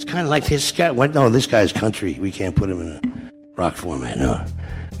 It's kind of like this guy. No, this guy's country. We can't put him in a rock format.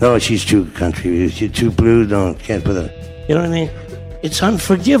 No, she's too country. She's too blues. No, can't put her. You know what I mean? It's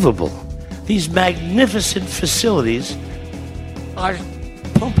unforgivable. These magnificent facilities are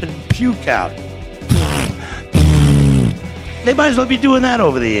pumping puke out. They might as well be doing that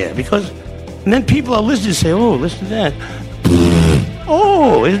over the air, because and then people are listening and say, oh, listen to that.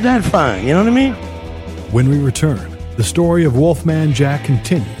 Oh, isn't that fun? You know what I mean? When we return, the story of Wolfman Jack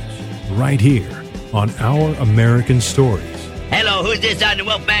continues right here on Our American Stories. Hello, who's this on the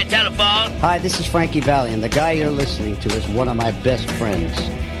Wolfman telephone? Hi, this is Frankie Valli, and the guy you're listening to is one of my best friends,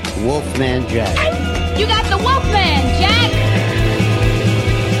 Wolfman Jack. You got the Wolfman, Jack!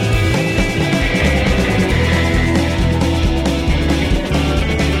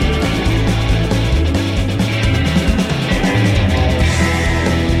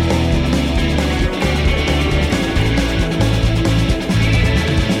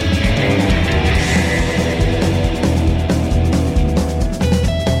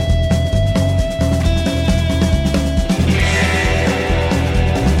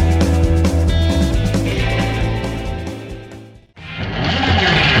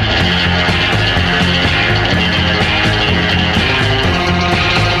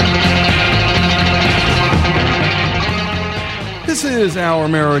 This is Our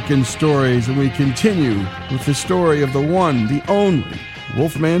American Stories, and we continue with the story of the one, the only,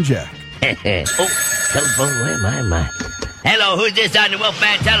 Wolfman Jack. Oh, telephone, where am I? Hello, who's this on the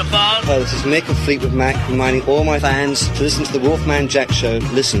Wolfman telephone? Hi, this is Mick of Fleetwood Mac, reminding all my fans to listen to the Wolfman Jack Show.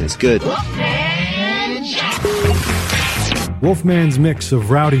 Listen, it's good. Wolfman Jack. Wolfman's mix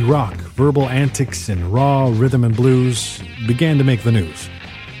of rowdy rock, verbal antics, and raw rhythm and blues began to make the news.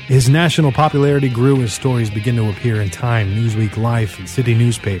 His national popularity grew as stories began to appear in Time, Newsweek, Life, and city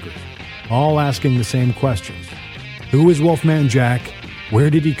newspapers, all asking the same questions. Who is Wolfman Jack? Where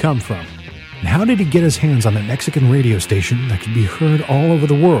did he come from? And how did he get his hands on that Mexican radio station that could be heard all over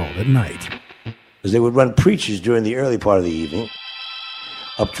the world at night? Because they would run preachers during the early part of the evening,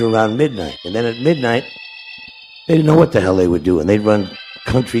 up to around midnight. And then at midnight, they didn't know what the hell they were doing. They'd run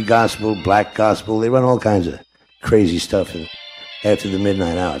country gospel, black gospel. They run all kinds of crazy stuff. And after the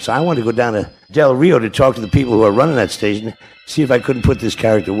midnight hour. So I wanted to go down to Del Rio to talk to the people who are running that station, see if I couldn't put this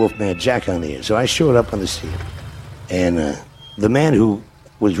character, Wolfman Jack, on the air. So I showed up on the scene. And the man who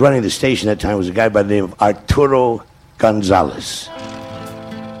was running the station at that time was a guy by the name of Arturo Gonzalez,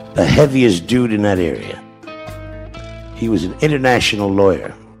 the heaviest dude in that area. He was an international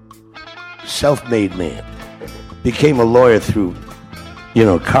lawyer, self-made man. Became a lawyer through,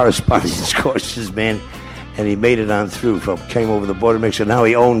 correspondence courses, man. And he made it on through, came over the border Mexico. Now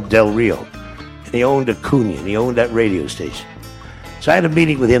he owned Del Rio. And he owned Acuña, and he owned that radio station. So I had a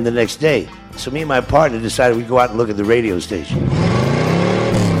meeting with him the next day. So me and my partner decided we'd go out and look at the radio station.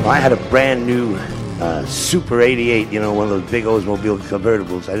 Well, I had a brand new Super 88, one of those big Oldsmobile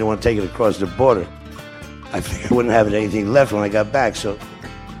convertibles. I didn't want to take it across the border. I figured I wouldn't have anything left when I got back. So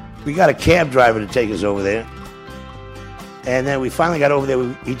we got a cab driver to take us over there. And then we finally got over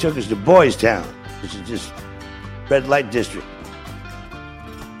there. He took us to Boys Town, which is just red light district.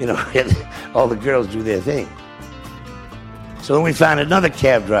 All the girls do their thing. So then we found another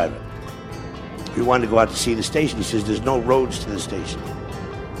cab driver. We wanted to go out to see the station. He says, there's no roads to the station.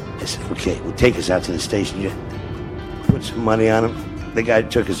 I said, okay, we'll take us out to the station. You put some money on him. The guy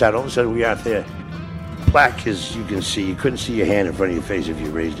took us out. All of a sudden, we were out there. Black as you can see. You couldn't see your hand in front of your face if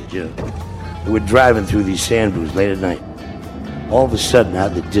you raised it, We were driving through these sand dunes late at night. All of a sudden,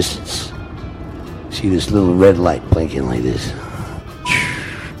 out in the distance, see this little red light blinking like this.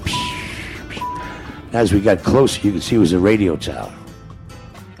 As we got closer, you could see it was a radio tower.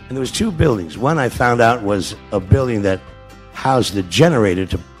 And there was two buildings. One I found out was a building that housed the generator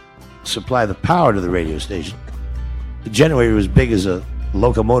to supply the power to the radio station. The generator was big as a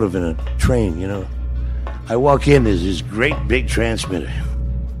locomotive in a train, I walk in, there's this great big transmitter.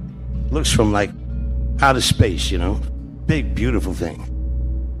 Looks from like outer space, Big, beautiful thing.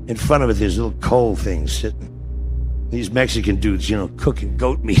 In front of it, there's little coal things sitting. These Mexican dudes, cooking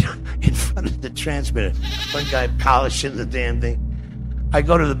goat meat in front of the transmitter. One guy polishing the damn thing. I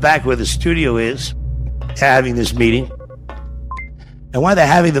go to the back where the studio is, having this meeting. And while they're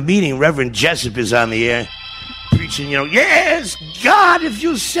having the meeting, Reverend Jessup is on the air, preaching, yes, God, if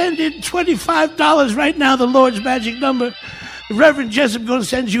you send in $25 right now, the Lord's magic number, Reverend Jessup going to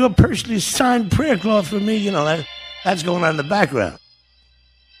send you a personally signed prayer cloth for me. That's going on in the background.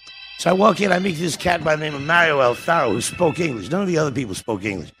 So I walk in, I meet this cat by the name of Mario Alfaro, who spoke English. None of the other people spoke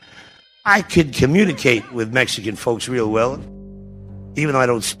English. I could communicate with Mexican folks real well. Even though I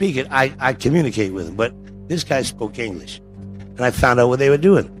don't speak it, I communicate with them. But this guy spoke English. And I found out what they were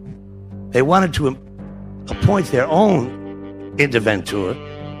doing. They wanted to appoint their own interventor,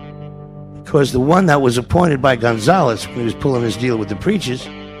 because the one that was appointed by Gonzalez when he was pulling his deal with the preachers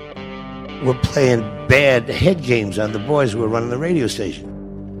were playing bad head games on the boys who were running the radio station.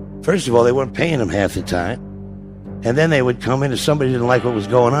 First of all, they weren't paying them half the time. And then they would come in, if somebody didn't like what was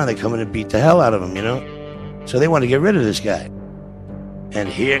going on, they'd come in and beat the hell out of them, So they wanted to get rid of this guy. And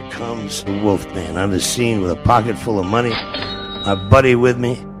here comes the Wolfman on the scene with a pocket full of money, my buddy with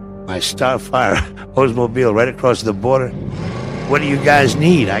me, my Starfire Oldsmobile right across the border. What do you guys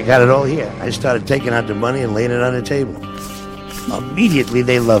need? I got it all here. I started taking out the money and laying it on the table. Immediately,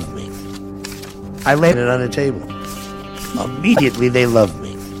 they loved me. I laid it on the table. Immediately, they loved me.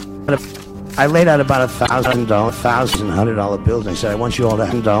 I laid out about $1,000, $1,100 bills. I said, I want you all to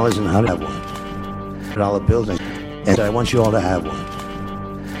have $100 and have one. $100 bills. And I want you all to have one.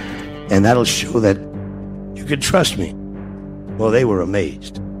 And that'll show that you can trust me. Well, they were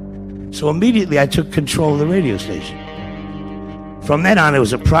amazed. So immediately, I took control of the radio station. From then on, it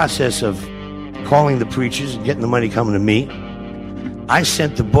was a process of calling the preachers and getting the money coming to me. I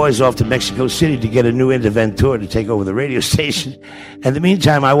sent the boys off to Mexico City to get a new interventor to take over the radio station. And in the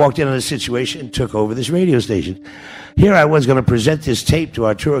meantime, I walked in on the situation and took over this radio station. Here I was going to present this tape to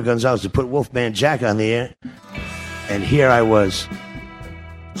Arturo Gonzalez to put Wolfman Jack on the air. And here I was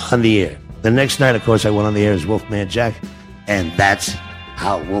on the air. The next night, of course, I went on the air as Wolfman Jack. And that's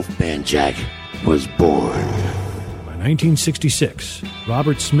how Wolfman Jack was born. By 1966,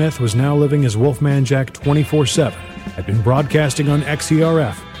 Robert Smith was now living as Wolfman Jack 24/7. Had been broadcasting on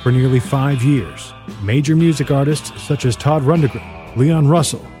XERF for nearly 5 years. Major music artists such as Todd Rundgren, Leon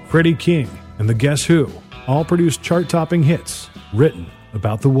Russell, Freddie King, and the Guess Who all produced chart-topping hits written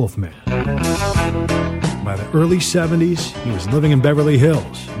about the Wolfman. By the early 70s, he was living in Beverly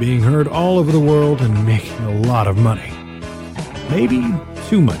Hills, being heard all over the world and making a lot of money. Maybe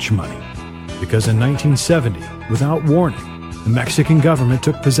too much money, because in 1970, without warning, the Mexican government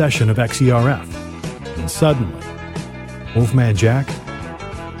took possession of XERF, and suddenly, Wolfman Jack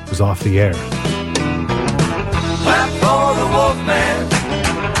was off the air. Clap for the Wolfman.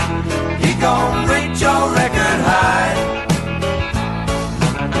 He gon' reach your record high.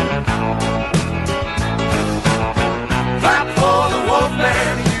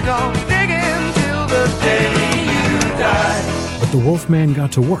 But the Wolfman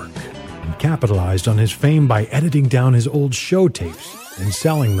got to work and capitalized on his fame by editing down his old show tapes and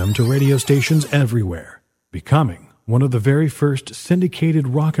selling them to radio stations everywhere, becoming one of the very first syndicated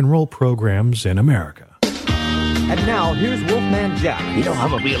rock and roll programs in America. And now, here's Wolfman Jack. You know,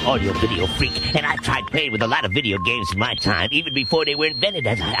 I'm a real audio-video freak, and I've tried playing with a lot of video games in my time, even before they were invented.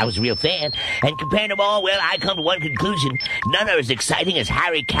 I was a real fan. And comparing them all, well, I come to one conclusion. None are as exciting as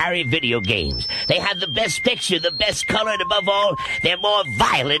Harry Carey video games. They have the best picture, the best color, and above all, they're more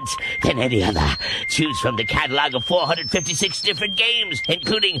violent than any other. Choose from the catalog of 456 different games,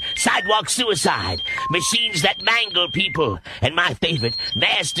 including Sidewalk Suicide, Machines That Mangle People, and my favorite,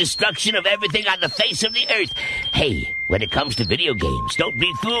 Mass Destruction of Everything on the Face of the Earth. Hey, when it comes to video games, don't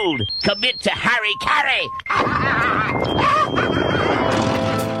be fooled. Commit to Harry Carey.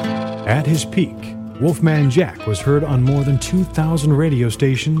 At his peak, Wolfman Jack was heard on more than 2,000 radio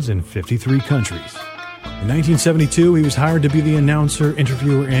stations in 53 countries. In 1972, he was hired to be the announcer,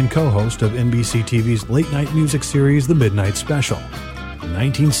 interviewer, and co-host of NBC TV's late-night music series, The Midnight Special. In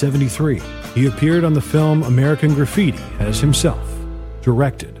 1973, he appeared on the film American Graffiti as himself,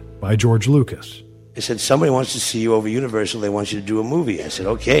 directed by George Lucas. They said, somebody wants to see you over Universal. They want you to do a movie. I said,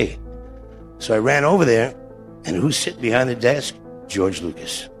 okay. So I ran over there, and who's sitting behind the desk? George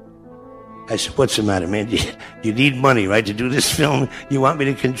Lucas. I said, what's the matter, man? You need money, right, to do this film? You want me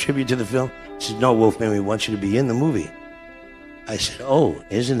to contribute to the film? He said, no, Wolfman, we want you to be in the movie. I said, oh,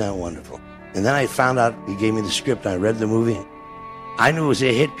 isn't that wonderful? And then I found out he gave me the script. I read the movie. I knew it was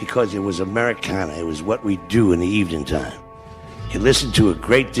a hit because it was Americana. It was what we do in the evening time. You listen to a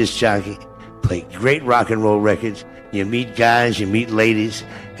great disc jockey, play great rock and roll records, you meet guys, you meet ladies,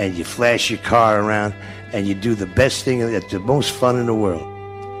 and you flash your car around, and you do the best thing, the most fun in the world.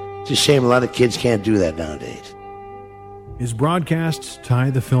 It's a shame a lot of kids can't do that nowadays. His broadcasts tie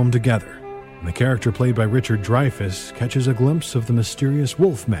the film together, and the character played by Richard Dreyfuss catches a glimpse of the mysterious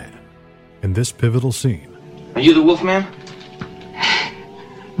Wolfman in this pivotal scene. Are you the Wolfman?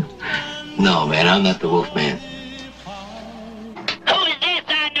 No, man, I'm not the Wolfman.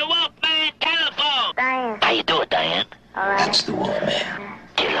 How you doing, Diane? That's the Wolfman.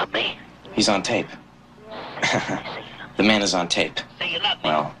 Do you love me? He's on tape. The man is on tape. Say you love me.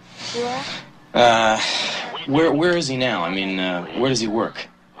 Well, Yeah? where is he now? I mean, where does he work?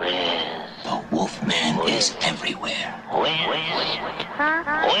 The Wolfman is everywhere. Well,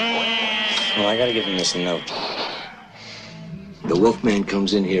 I gotta give him this note. The Wolfman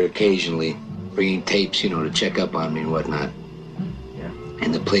comes in here occasionally, bringing tapes, to check up on me and whatnot. Yeah.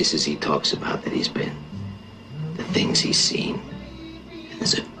 And the places he talks about that he's been. The things he's seen. And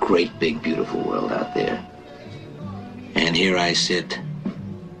there's a great, big, beautiful world out there. And here I sit,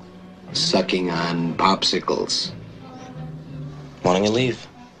 sucking on popsicles. Why don't you leave?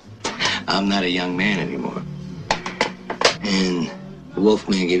 I'm not a young man anymore. And the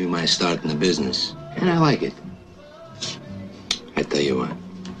Wolfman gave me my start in the business. And I like it. I tell you what,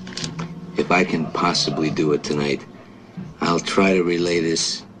 if I can possibly do it tonight, I'll try to relay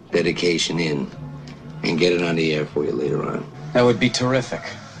this dedication in and get it on the air for you later on. That would be terrific.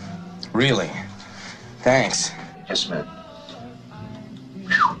 Really. Thanks. Yes, man.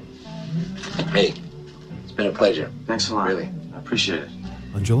 Hey, it's been a pleasure. Thanks a lot. Really. I appreciate it.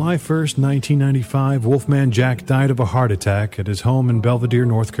 On July 1st, 1995, Wolfman Jack died of a heart attack at his home in Belvedere,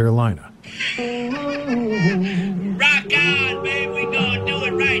 North Carolina. Rock on, baby, we gonna do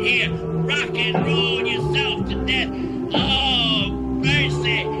it right here. Rock and roll yourself to death. Oh,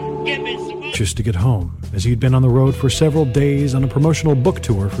 mercy, give me some more. Just to get home, as he'd been on the road for several days on a promotional book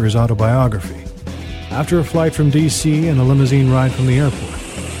tour for his autobiography. After a flight from D.C. and a limousine ride from the airport,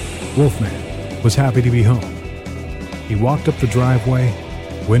 Wolfman was happy to be home. He walked up the driveway,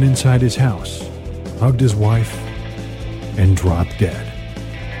 went inside his house, hugged his wife, and dropped dead.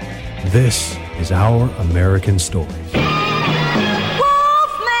 This is Our American Stories. Wolfman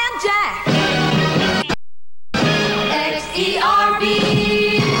Jack. X-E-R-B.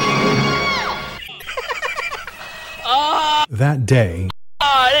 That day,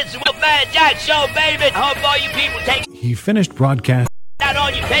 This is Wolfman Jack Show, baby. I hope all you people take he finished broadcasting out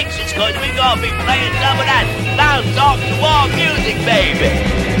all your pictures, because we're going to be playing some of that bounce off the wall music, baby.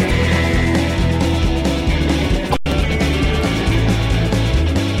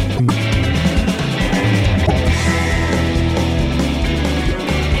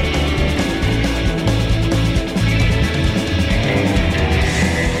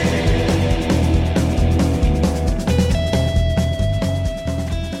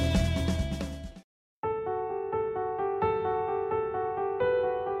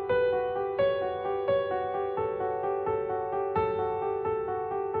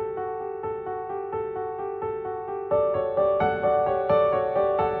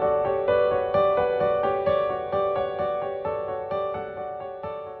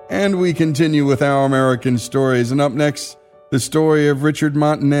 And we continue with Our American Stories. And up next, the story of Richard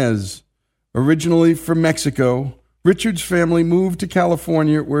Montanez. Originally from Mexico, Richard's family moved to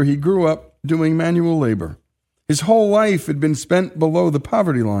California, where he grew up doing manual labor. His whole life had been spent below the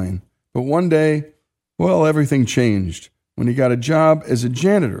poverty line. But one day, well, everything changed when he got a job as a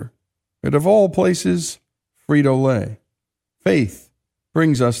janitor at, of all places, Frito-Lay. Faith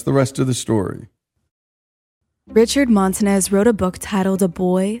brings us the rest of the story. Richard Montanez wrote a book titled A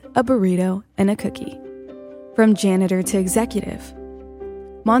Boy, a Burrito, and a Cookie. From janitor to executive.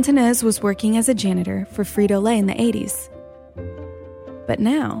 Montanez was working as a janitor for Frito-Lay in the 80s. But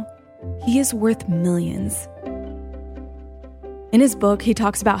now, he is worth millions. In his book, he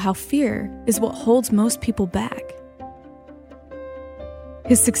talks about how fear is what holds most people back.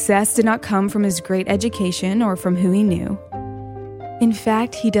 His success did not come from his great education or from who he knew. In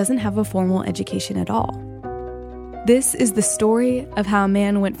fact, he doesn't have a formal education at all. This is the story of how a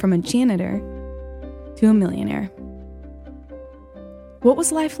man went from a janitor to a millionaire. What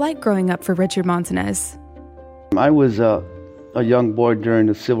was life like growing up for Richard Montanez? I was a young boy during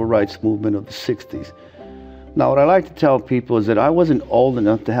the civil rights movement of the 60s. Now, what I like to tell people is that I wasn't old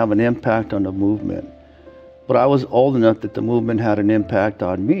enough to have an impact on the movement, but I was old enough that the movement had an impact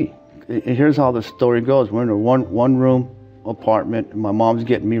on me. And here's how the story goes. We're in a one-room apartment, and my mom's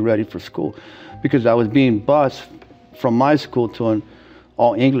getting me ready for school because I was being bused from my school to an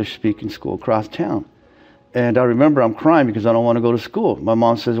all-English-speaking school across town. And I remember I'm crying because I don't want to go to school. My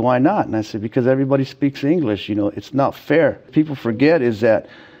mom says, why not? And I said, because everybody speaks English. You know, it's not fair. People forget is that,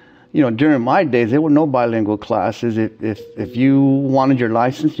 you know, during my days, there were no bilingual classes. If you wanted your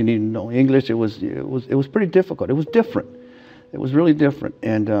license, you needed to know English. It was pretty difficult. It was different. It was really different.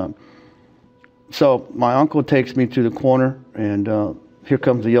 And so my uncle takes me to the corner, and here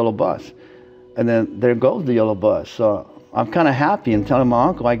comes the yellow bus. And then there goes the yellow bus. So I'm kind of happy and telling my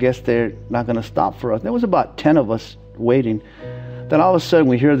uncle, I guess they're not going to stop for us. There was about 10 of us waiting. Then all of a sudden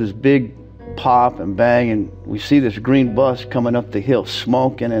we hear this big pop and bang, and we see this green bus coming up the hill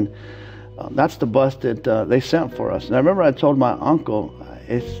smoking, and that's the bus that they sent for us. And I remember I told my uncle,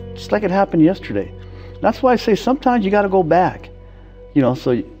 it's just like it happened yesterday. That's why I say sometimes you got to go back, you know,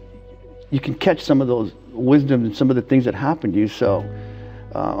 so you can catch some of those wisdom and some of the things that happened to you. So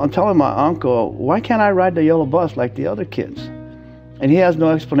I'm telling my uncle, why can't I ride the yellow bus like the other kids? And he has no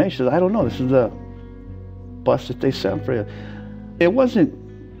explanation. I don't know, this is the bus that they sent for you. It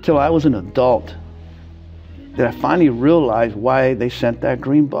wasn't till I was an adult that I finally realized why they sent that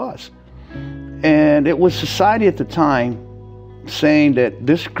green bus. And it was society at the time saying that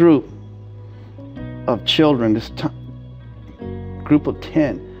this group of children, this group of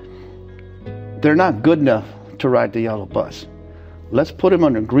 10, they're not good enough to ride the yellow bus. Let's put them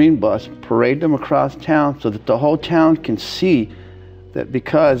on a green bus, parade them across town so that the whole town can see that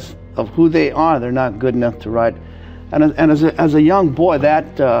because of who they are, they're not good enough to ride. And as a young boy,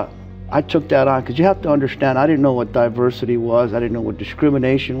 that I took that on, because you have to understand, I didn't know what diversity was, I didn't know what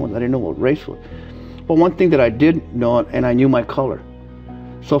discrimination was, I didn't know what race was. But one thing that I did know, and I knew my color.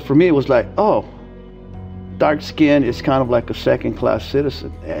 So for me, it was like, oh, dark skin is kind of like a second-class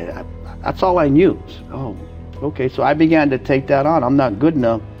citizen. That's all I knew. Oh, okay, so I began to take that on. I'm not good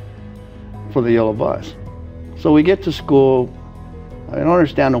enough for the yellow bus. So we get to school. I don't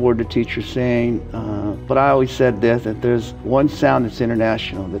understand the word the teacher's saying, but I always said this, that there's one sound that's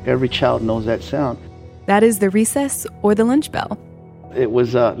international, that every child knows that sound. That is the recess or the lunch bell. It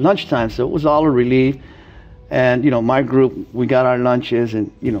was lunchtime, so it was all a relief. And, you know, my group, we got our lunches,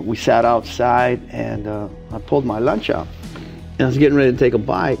 and, you know, we sat outside, and I pulled my lunch out. And I was getting ready to take a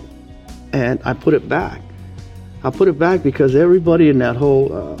bite, and I put it back. I put it back because everybody in that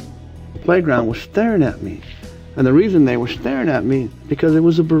whole playground was staring at me. And the reason they were staring at me, because it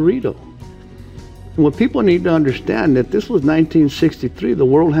was a burrito. And what people need to understand, that this was 1963, the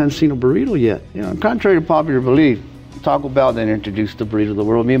world hadn't seen a burrito yet. You know, contrary to popular belief, Taco Bell didn't introduce the burrito to the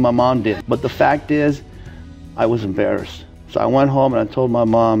world, me and my mom did. But the fact is, I was embarrassed. So I went home and I told my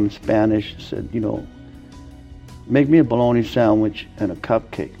mom in Spanish, I said, you know, make me a bologna sandwich and a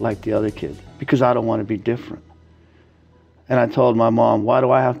cupcake like the other kids, because I don't want to be different. And I told my mom, why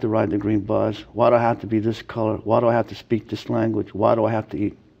do I have to ride the green bus? Why do I have to be this color? Why do I have to speak this language? Why do I have to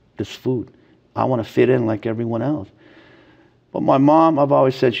eat this food? I want to fit in like everyone else. But my mom, I've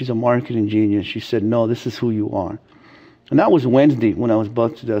always said she's a marketing genius. She said, no, this is who you are. And that was Wednesday when I was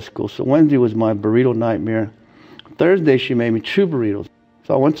busted at school. So Wednesday was my burrito nightmare. Thursday, she made me 2 burritos.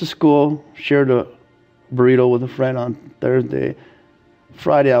 So I went to school, shared a burrito with a friend on Thursday.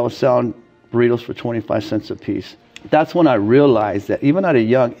 Friday, I was selling burritos for 25 cents a piece. That's when I realized that even at a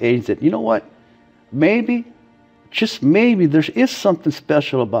young age that, you know what, maybe just maybe there is something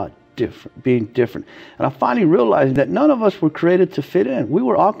special about being different. And I finally realized that none of us were created to fit in. We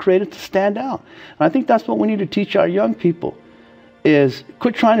were all created to stand out. And I think that's what we need to teach our young people, is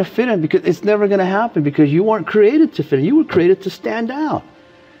quit trying to fit in, because it's never going to happen, because you weren't created to fit in. You were created to stand out.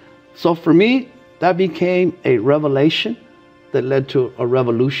 So for me, that became a revelation that led to a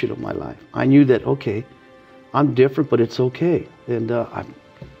revolution of my life. I knew that, okay, I'm different, but it's okay. And I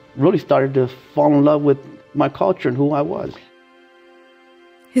really started to fall in love with my culture and who I was.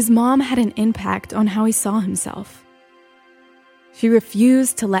 His mom had an impact on how he saw himself. She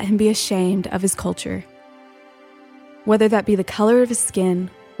refused to let him be ashamed of his culture, whether that be the color of his skin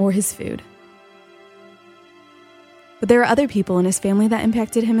or his food. But there are other people in his family that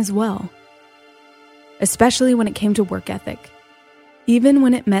impacted him as well, especially when it came to work ethic, even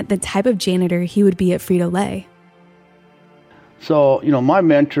when it meant the type of janitor he would be at Frito-Lay. So, my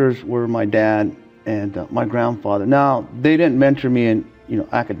mentors were my dad and my grandfather. Now, they didn't mentor me in,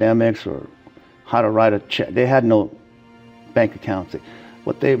 academics or how to write a check. They had no bank accounts.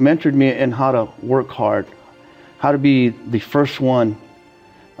 But they mentored me in how to work hard, how to be the first one,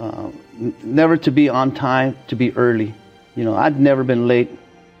 never to be on time, to be early. I'd never been late.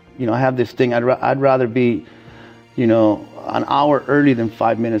 I have this thing, I'd rather be, an hour early than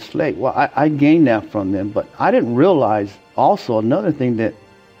 5 minutes late. Well, I gained that from them, but I didn't realize also another thing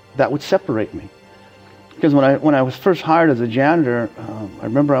that would separate me. Because when I was first hired as a janitor, I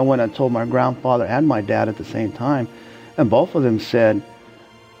remember I went and told my grandfather and my dad at the same time, and both of them said,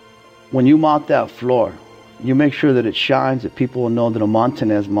 when you mop that floor, you make sure that it shines, that people will know that a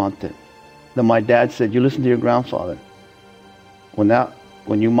Montanez mopped it. Then my dad said, you listen to your grandfather.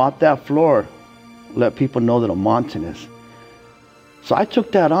 When you mop that floor, let people know that a Montanez. So I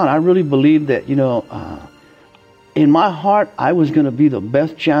took that on. I really believed that, in my heart, I was going to be the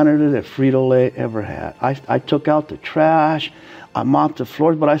best janitor that Frito-Lay ever had. I took out the trash, I mopped the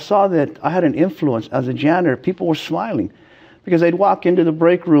floors, but I saw that I had an influence as a janitor. People were smiling because they'd walk into the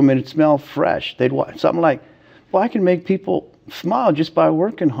break room and it smelled fresh. Something like, well, I can make people smile just by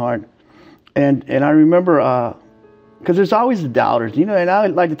working hard. And I remember, because there's always the doubters, and I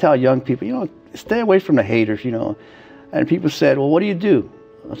like to tell young people, stay away from the haters, And people said, well, what do you do?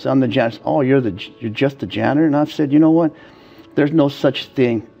 I said, I'm the janitor. Oh, you're just the janitor? And I said, you know what? There's no such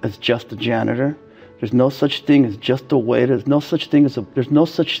thing as just a janitor. There's no such thing as just a waiter. There's no such thing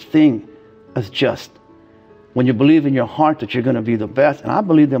as just. When you believe in your heart that you're going to be the best, and I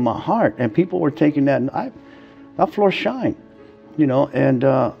believed in my heart, and people were taking that, and that floor shined, and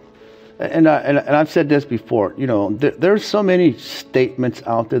I've said this before, there's so many statements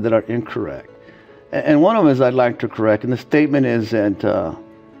out there that are incorrect. And one of them is I'd like to correct, and the statement is that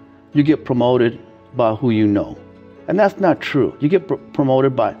you get promoted by who you know. And that's not true. You get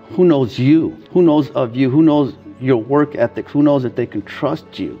promoted by who knows you, who knows of you, who knows your work ethic, who knows that they can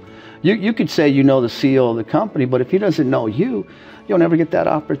trust you. You could say you know the CEO of the company, but if he doesn't know you, you'll never get that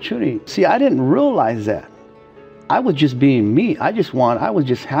opportunity. See, I didn't realize that. I was just being me. I was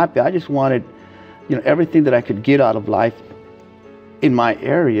just happy. I just wanted, everything that I could get out of life in my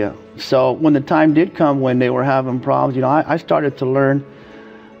area. So when the time did come when they were having problems, I started to learn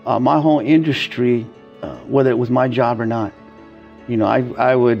my whole industry, whether it was my job or not.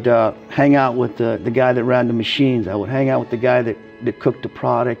 I would hang out with the guy that ran the machines. I would hang out with the guy that cooked the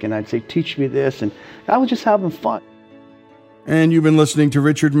product, and I'd say, teach me this. And I was just having fun. And you've been listening to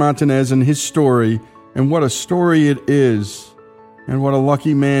Richard Montanez and his story, and what a story it is. And what a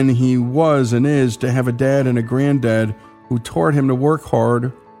lucky man he was and is to have a dad and a granddad who taught him to work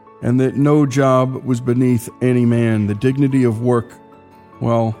hard, and that no job was beneath any man. The dignity of work,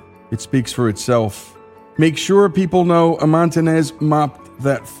 well, it speaks for itself. Make sure people know a Montanez mopped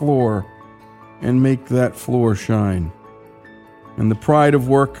that floor and make that floor shine. And the pride of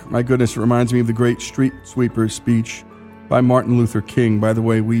work, my goodness, it reminds me of the great street sweeper speech by Martin Luther King. By the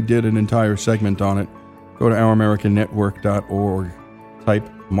way, we did an entire segment on it. Go to ouramericannetwork.org, type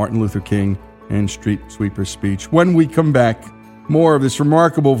Martin Luther King and street sweeper speech. When we come back, more of this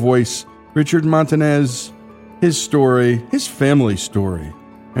remarkable voice, Richard Montanez, his story, his family story,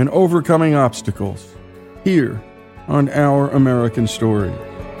 and overcoming obstacles, here on Our American Story.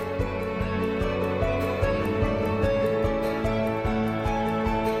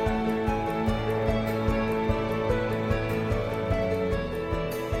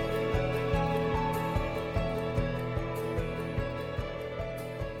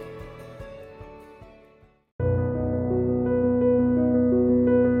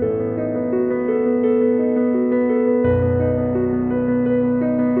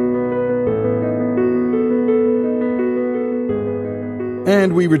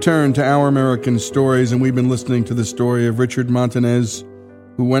 And we return to Our American Stories, and we've been listening to the story of Richard Montanez,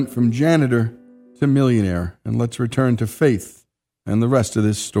 who went from janitor to millionaire. And let's return to Faith and the rest of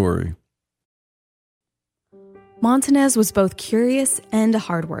this story. Montanez was both curious and a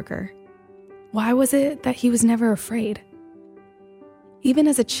hard worker. Why was it that he was never afraid? Even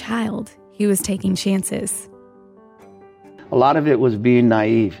as a child, he was taking chances. A lot of it was being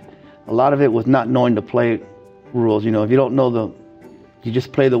naive. A lot of it was not knowing the play rules. If you don't know you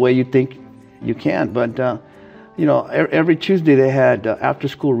just play the way you think you can. But, every Tuesday they had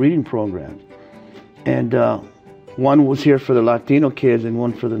after-school reading programs. And one was here for the Latino kids and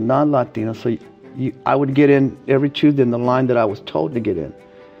one for the non-Latino. So I would get in every Tuesday in the line that I was told to get in.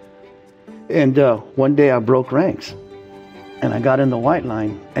 And one day I broke ranks. And I got in the white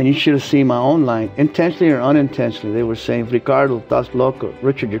line, and you should have seen my own line. Intentionally or unintentionally, they were saying, Ricardo, estás loco.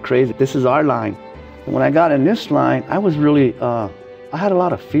 Richard, you're crazy. This is our line. And when I got in this line, I was really, I had a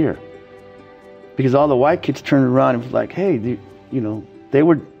lot of fear. Because all the white kids turned around and was like, hey, they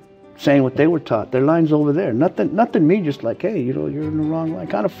were saying what they were taught. Their line's over there. Nothing me, just like, hey, you're in the wrong line.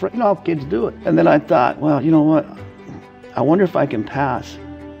 Kind of, how kids do it. And then I thought, well, you know what? I wonder if I can pass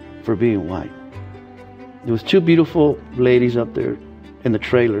for being white. There was two beautiful ladies up there in the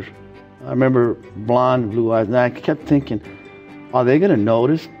trailers. I remember blonde, blue eyes, and I kept thinking, are they going to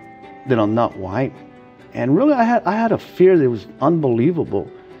notice that I'm not white? And really, I had a fear that was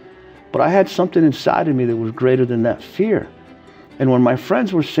unbelievable. But I had something inside of me that was greater than that fear. And when my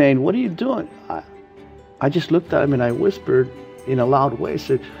friends were saying, what are you doing? I just looked at them and I whispered in a loud way,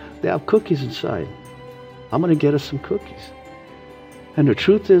 said, they have cookies inside. I'm going to get us some cookies. And the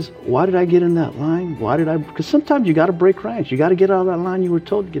truth is, why did I get in that line? Because sometimes you got to break ranks. You got to get out of that line you were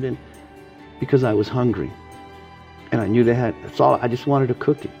told to get in. Because I was hungry. And I knew that's all, I just wanted a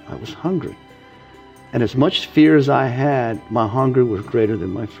cookie. I was hungry. And as much fear as I had, my hunger was greater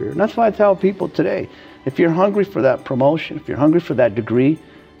than my fear. And that's why I tell people today, if you're hungry for that promotion, if you're hungry for that degree,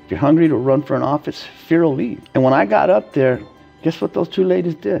 if you're hungry to run for an office, fear will lead. And when I got up there, guess what those two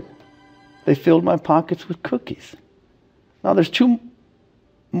ladies did? They filled my pockets with cookies. Now there's two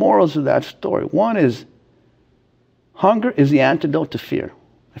morals of that story. One is, hunger is the antidote to fear.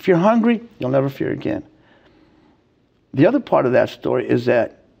 If you're hungry, you'll never fear again. The other part of that story is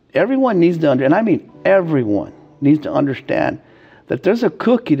that everyone needs to and I mean everyone needs to understand that there's a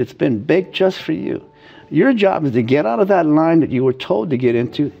cookie that's been baked just for you. Your job is to get out of that line that you were told to get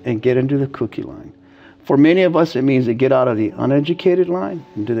into and get into the cookie line. For many of us, it means to get out of the uneducated line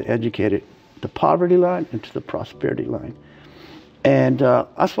into the educated, the poverty line into the prosperity line. And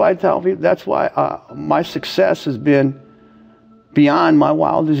that's why I tell people, that's why my success has been beyond my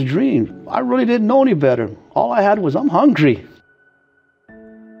wildest dreams. I really didn't know any better. All I had was, I'm hungry.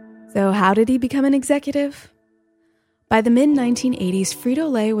 So how did he become an executive? By the mid-1980s,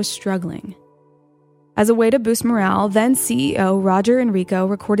 Frito-Lay was struggling. As a way to boost morale, then CEO Roger Enrico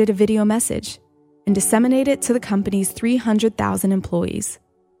recorded a video message and disseminated it to the company's 300,000 employees.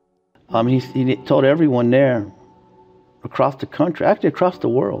 He told everyone there, across the country, actually across the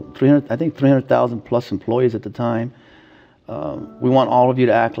world, 300,000 plus employees at the time. We want all of you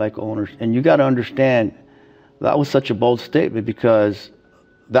to act like owners. And you got to understand, that was such a bold statement because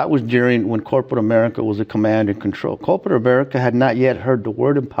that was during when corporate America was a command and control. Corporate America had not yet heard the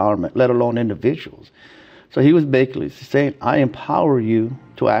word empowerment, let alone individuals. So he was basically saying, I empower you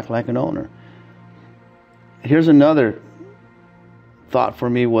to act like an owner. Here's another thought for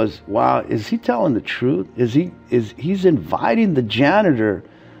me was, wow, is he telling the truth? He's inviting the janitor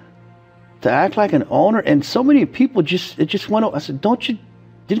to act like an owner? And so many people it just went over. I said,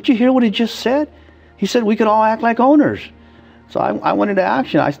 didn't you hear what he just said? He said we could all act like owners. So I went into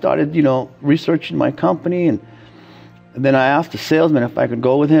action. I started, researching my company, and then I asked the salesman if I could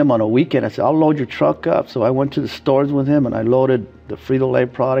go with him on a weekend. I said, I'll load your truck up. So I went to the stores with him and I loaded the Frito-Lay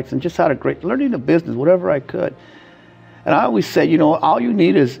products and just had a great learning the business, whatever I could. And I always say, all you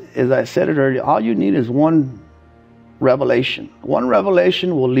need is, as I said it earlier, all you need is one revelation. One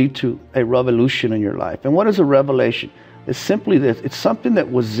revelation will lead to a revolution in your life. And what is a revelation? It's simply this. It's something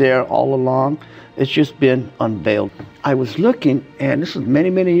that was there all along. It's just been unveiled. I was looking, and this was many,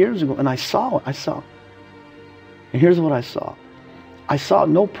 many years ago, and I saw. And here's what I saw. I saw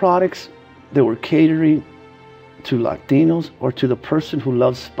no products that were catering to Latinos or to the person who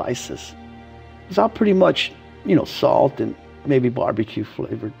loves spices. It's all pretty much salt and maybe barbecue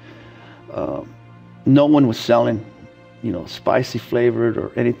flavored. No one was selling, spicy flavored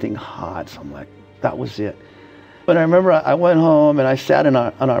or anything hot. So I'm like, that was it. But I remember I went home and I sat on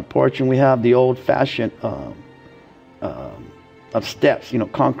our porch, and we have the old-fashioned steps,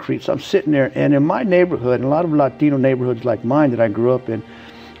 concrete. So I'm sitting there, and in my neighborhood, and a lot of Latino neighborhoods like mine that I grew up in,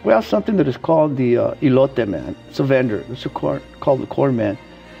 we have something that is called the elote man. It's a vendor. It's called the corn man.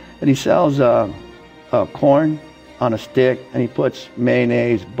 And he sells corn on a stick, and he puts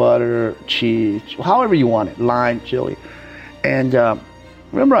mayonnaise, butter, cheese, however you want it, lime, chili. And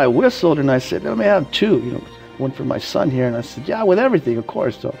remember I whistled, and I said, let me have 2, one for my son here. And I said, yeah, with everything, of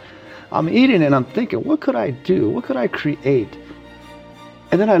course. So I'm eating, and I'm thinking, what could I do? What could I create?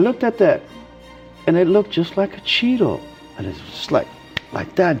 And then I looked at that, and it looked just like a Cheeto. And it's just like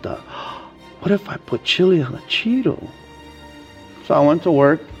that. What if I put chili on a Cheeto? So I went to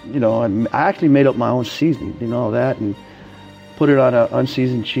work, and I actually made up my own seasoning, all that, and put it on an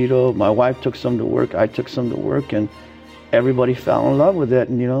unseasoned Cheeto. My wife took some to work, I took some to work, and everybody fell in love with it.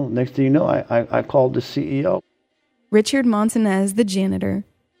 And, next thing you know, I called the CEO. Richard Montanez, the janitor,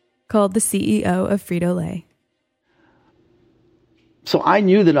 called the CEO of Frito-Lay. So I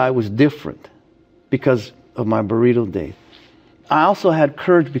knew that I was different because of my burrito day. I also had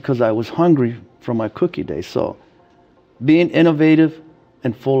courage because I was hungry from my cookie day. So being innovative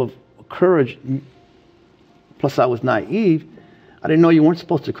and full of courage, plus I was naive, I didn't know you weren't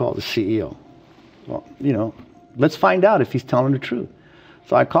supposed to call the CEO. Well, let's find out if he's telling the truth.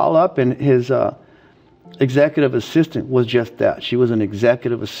 So I call up, and his executive assistant was just that. She was an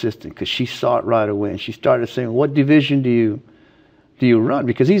executive assistant because she saw it right away. And she started saying, what division do you run?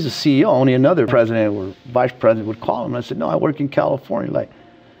 Because he's a CEO. Only another president or vice president would call him. And I said, no, I work in California. Like,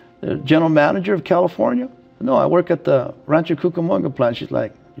 the general manager of California? No, I work at the Rancho Cucamonga plant. She's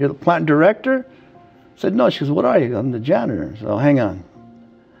like, you're the plant director? I said, no. She goes, what are you? I'm the janitor. So hang on.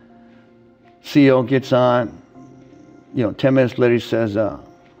 CEO gets on. 10 minutes later, he says,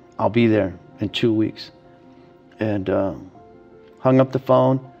 I'll be there in 2 weeks. And hung up the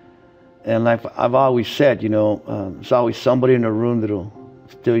phone. And like I've always said, there's always somebody in the room that'll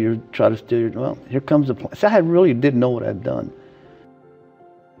try to steal your, well, here comes the plan. So I really didn't know what I'd done.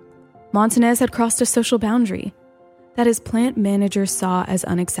 Montanez had crossed a social boundary that his plant manager saw as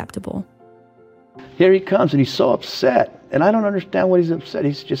unacceptable. Here he comes, and he's so upset. And I don't understand what he's upset.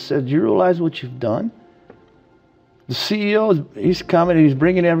 He just said, do you realize what you've done? The CEO, he's coming, and he's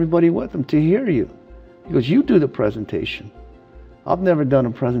bringing everybody with him to hear you. He goes, you do the presentation. I've never done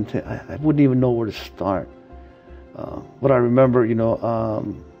a presentation. I wouldn't even know where to start. But I remember,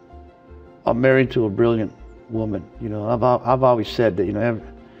 I'm married to a brilliant woman. I've always said that,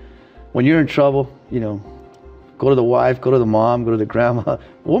 when you're in trouble, go to the wife, go to the mom, go to the grandma. A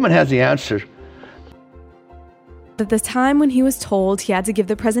woman has the answer. At the time when he was told he had to give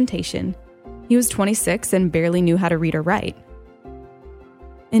the presentation, he was 26 and barely knew how to read or write.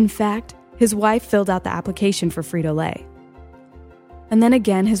 In fact, his wife filled out the application for Frito-Lay. And then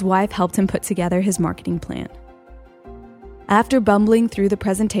again, his wife helped him put together his marketing plan. After bumbling through the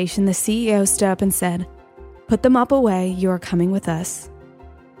presentation, the CEO stood up and said, "Put them up away, you are coming with us."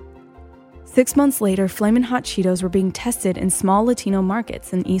 6 months later, Flamin' Hot Cheetos were being tested in small Latino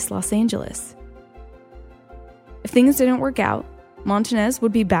markets in East Los Angeles. If things didn't work out, Montanez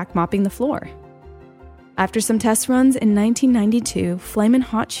would be back mopping the floor. After some test runs in 1992, Flamin'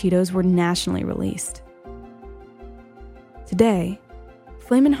 Hot Cheetos were nationally released. Today,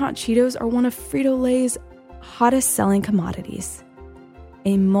 Flamin' Hot Cheetos are one of Frito-Lay's hottest-selling commodities,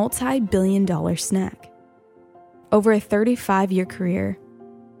 a multi-billion-dollar snack. Over a 35-year career,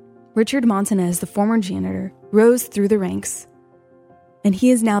 Richard Montanez, the former janitor, rose through the ranks, and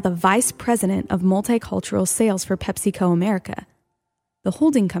he is now the vice president of multicultural sales for Pepsico America, the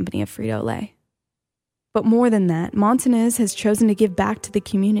holding company of Frito-Lay. But more than that, Montanez has chosen to give back to the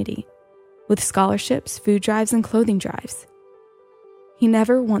community with scholarships, food drives, and clothing drives. He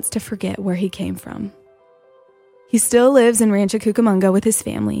never wants to forget where he came from. He still lives in Rancho Cucamonga with his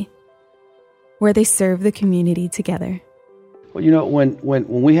family, where they serve the community together. Well, when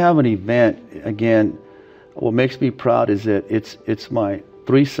we have an event, again, what makes me proud is that it's my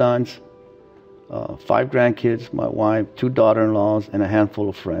 3 sons, 5 grandkids, my wife, 2 daughter-in-laws, and a handful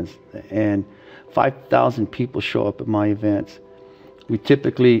of friends. And 5,000 people show up at my events. We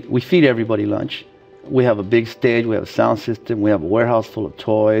feed everybody lunch. We have a big stage, we have a sound system, we have a warehouse full of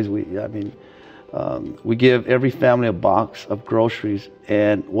toys. We give every family a box of groceries.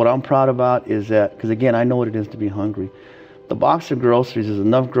 And what I'm proud about is that, because again, I know what it is to be hungry. The box of groceries is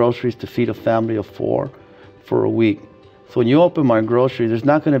enough groceries to feed a family of 4 for a week. So when you open my groceries, there's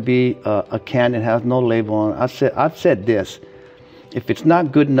not going to be a can that has no label on it. I've said this, if it's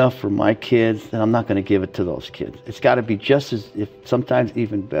not good enough for my kids, then I'm not going to give it to those kids. It's got to be just as, if sometimes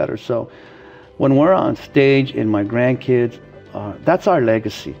even better. So when we're on stage and my grandkids, that's our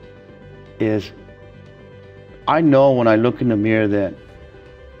legacy, is I know when I look in the mirror that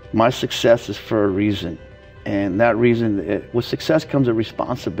my success is for a reason. And that reason, with success comes a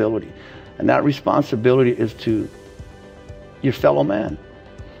responsibility. And that responsibility is to your fellow man.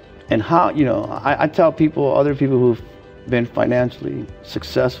 And how, I tell people, other people who've been financially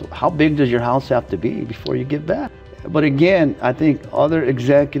successful, how big does your house have to be before you give back? But again, I think other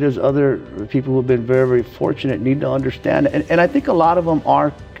executives, other people who've been very, very fortunate need to understand it. And I think a lot of them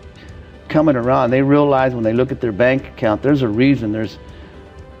are coming around. They realize when they look at their bank account, there's a reason there's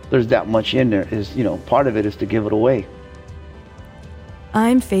that much in there. Part of it is to give it away.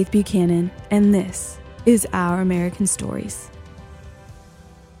 I'm Faith Buchanan, and this is Our American Stories.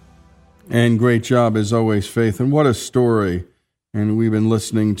 And great job, as always, Faith. And what a story. And we've been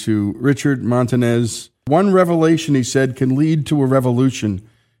listening to Richard Montanez. One revelation, he said, can lead to a revolution.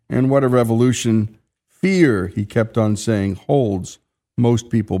 And what a revolution. Fear, he kept on saying, holds most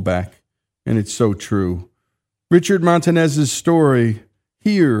people back. And it's so true. Richard Montanez's story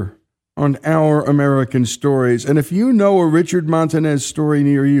here on Our American Stories. And if you know a Richard Montanez story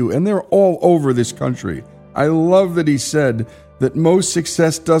near you, and they're all over this country, I love that he said that most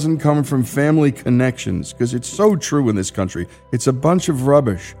success doesn't come from family connections, because it's so true in this country. It's a bunch of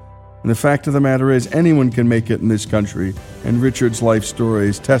rubbish. And the fact of the matter is, anyone can make it in this country, and Richard's life story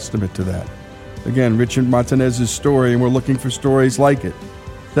is testament to that. Again, Richard Montanez's story, and we're looking for stories like it.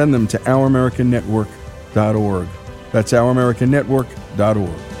 Send them to OurAmericanNetwork.org. That's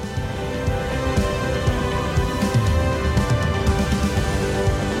OurAmericanNetwork.org.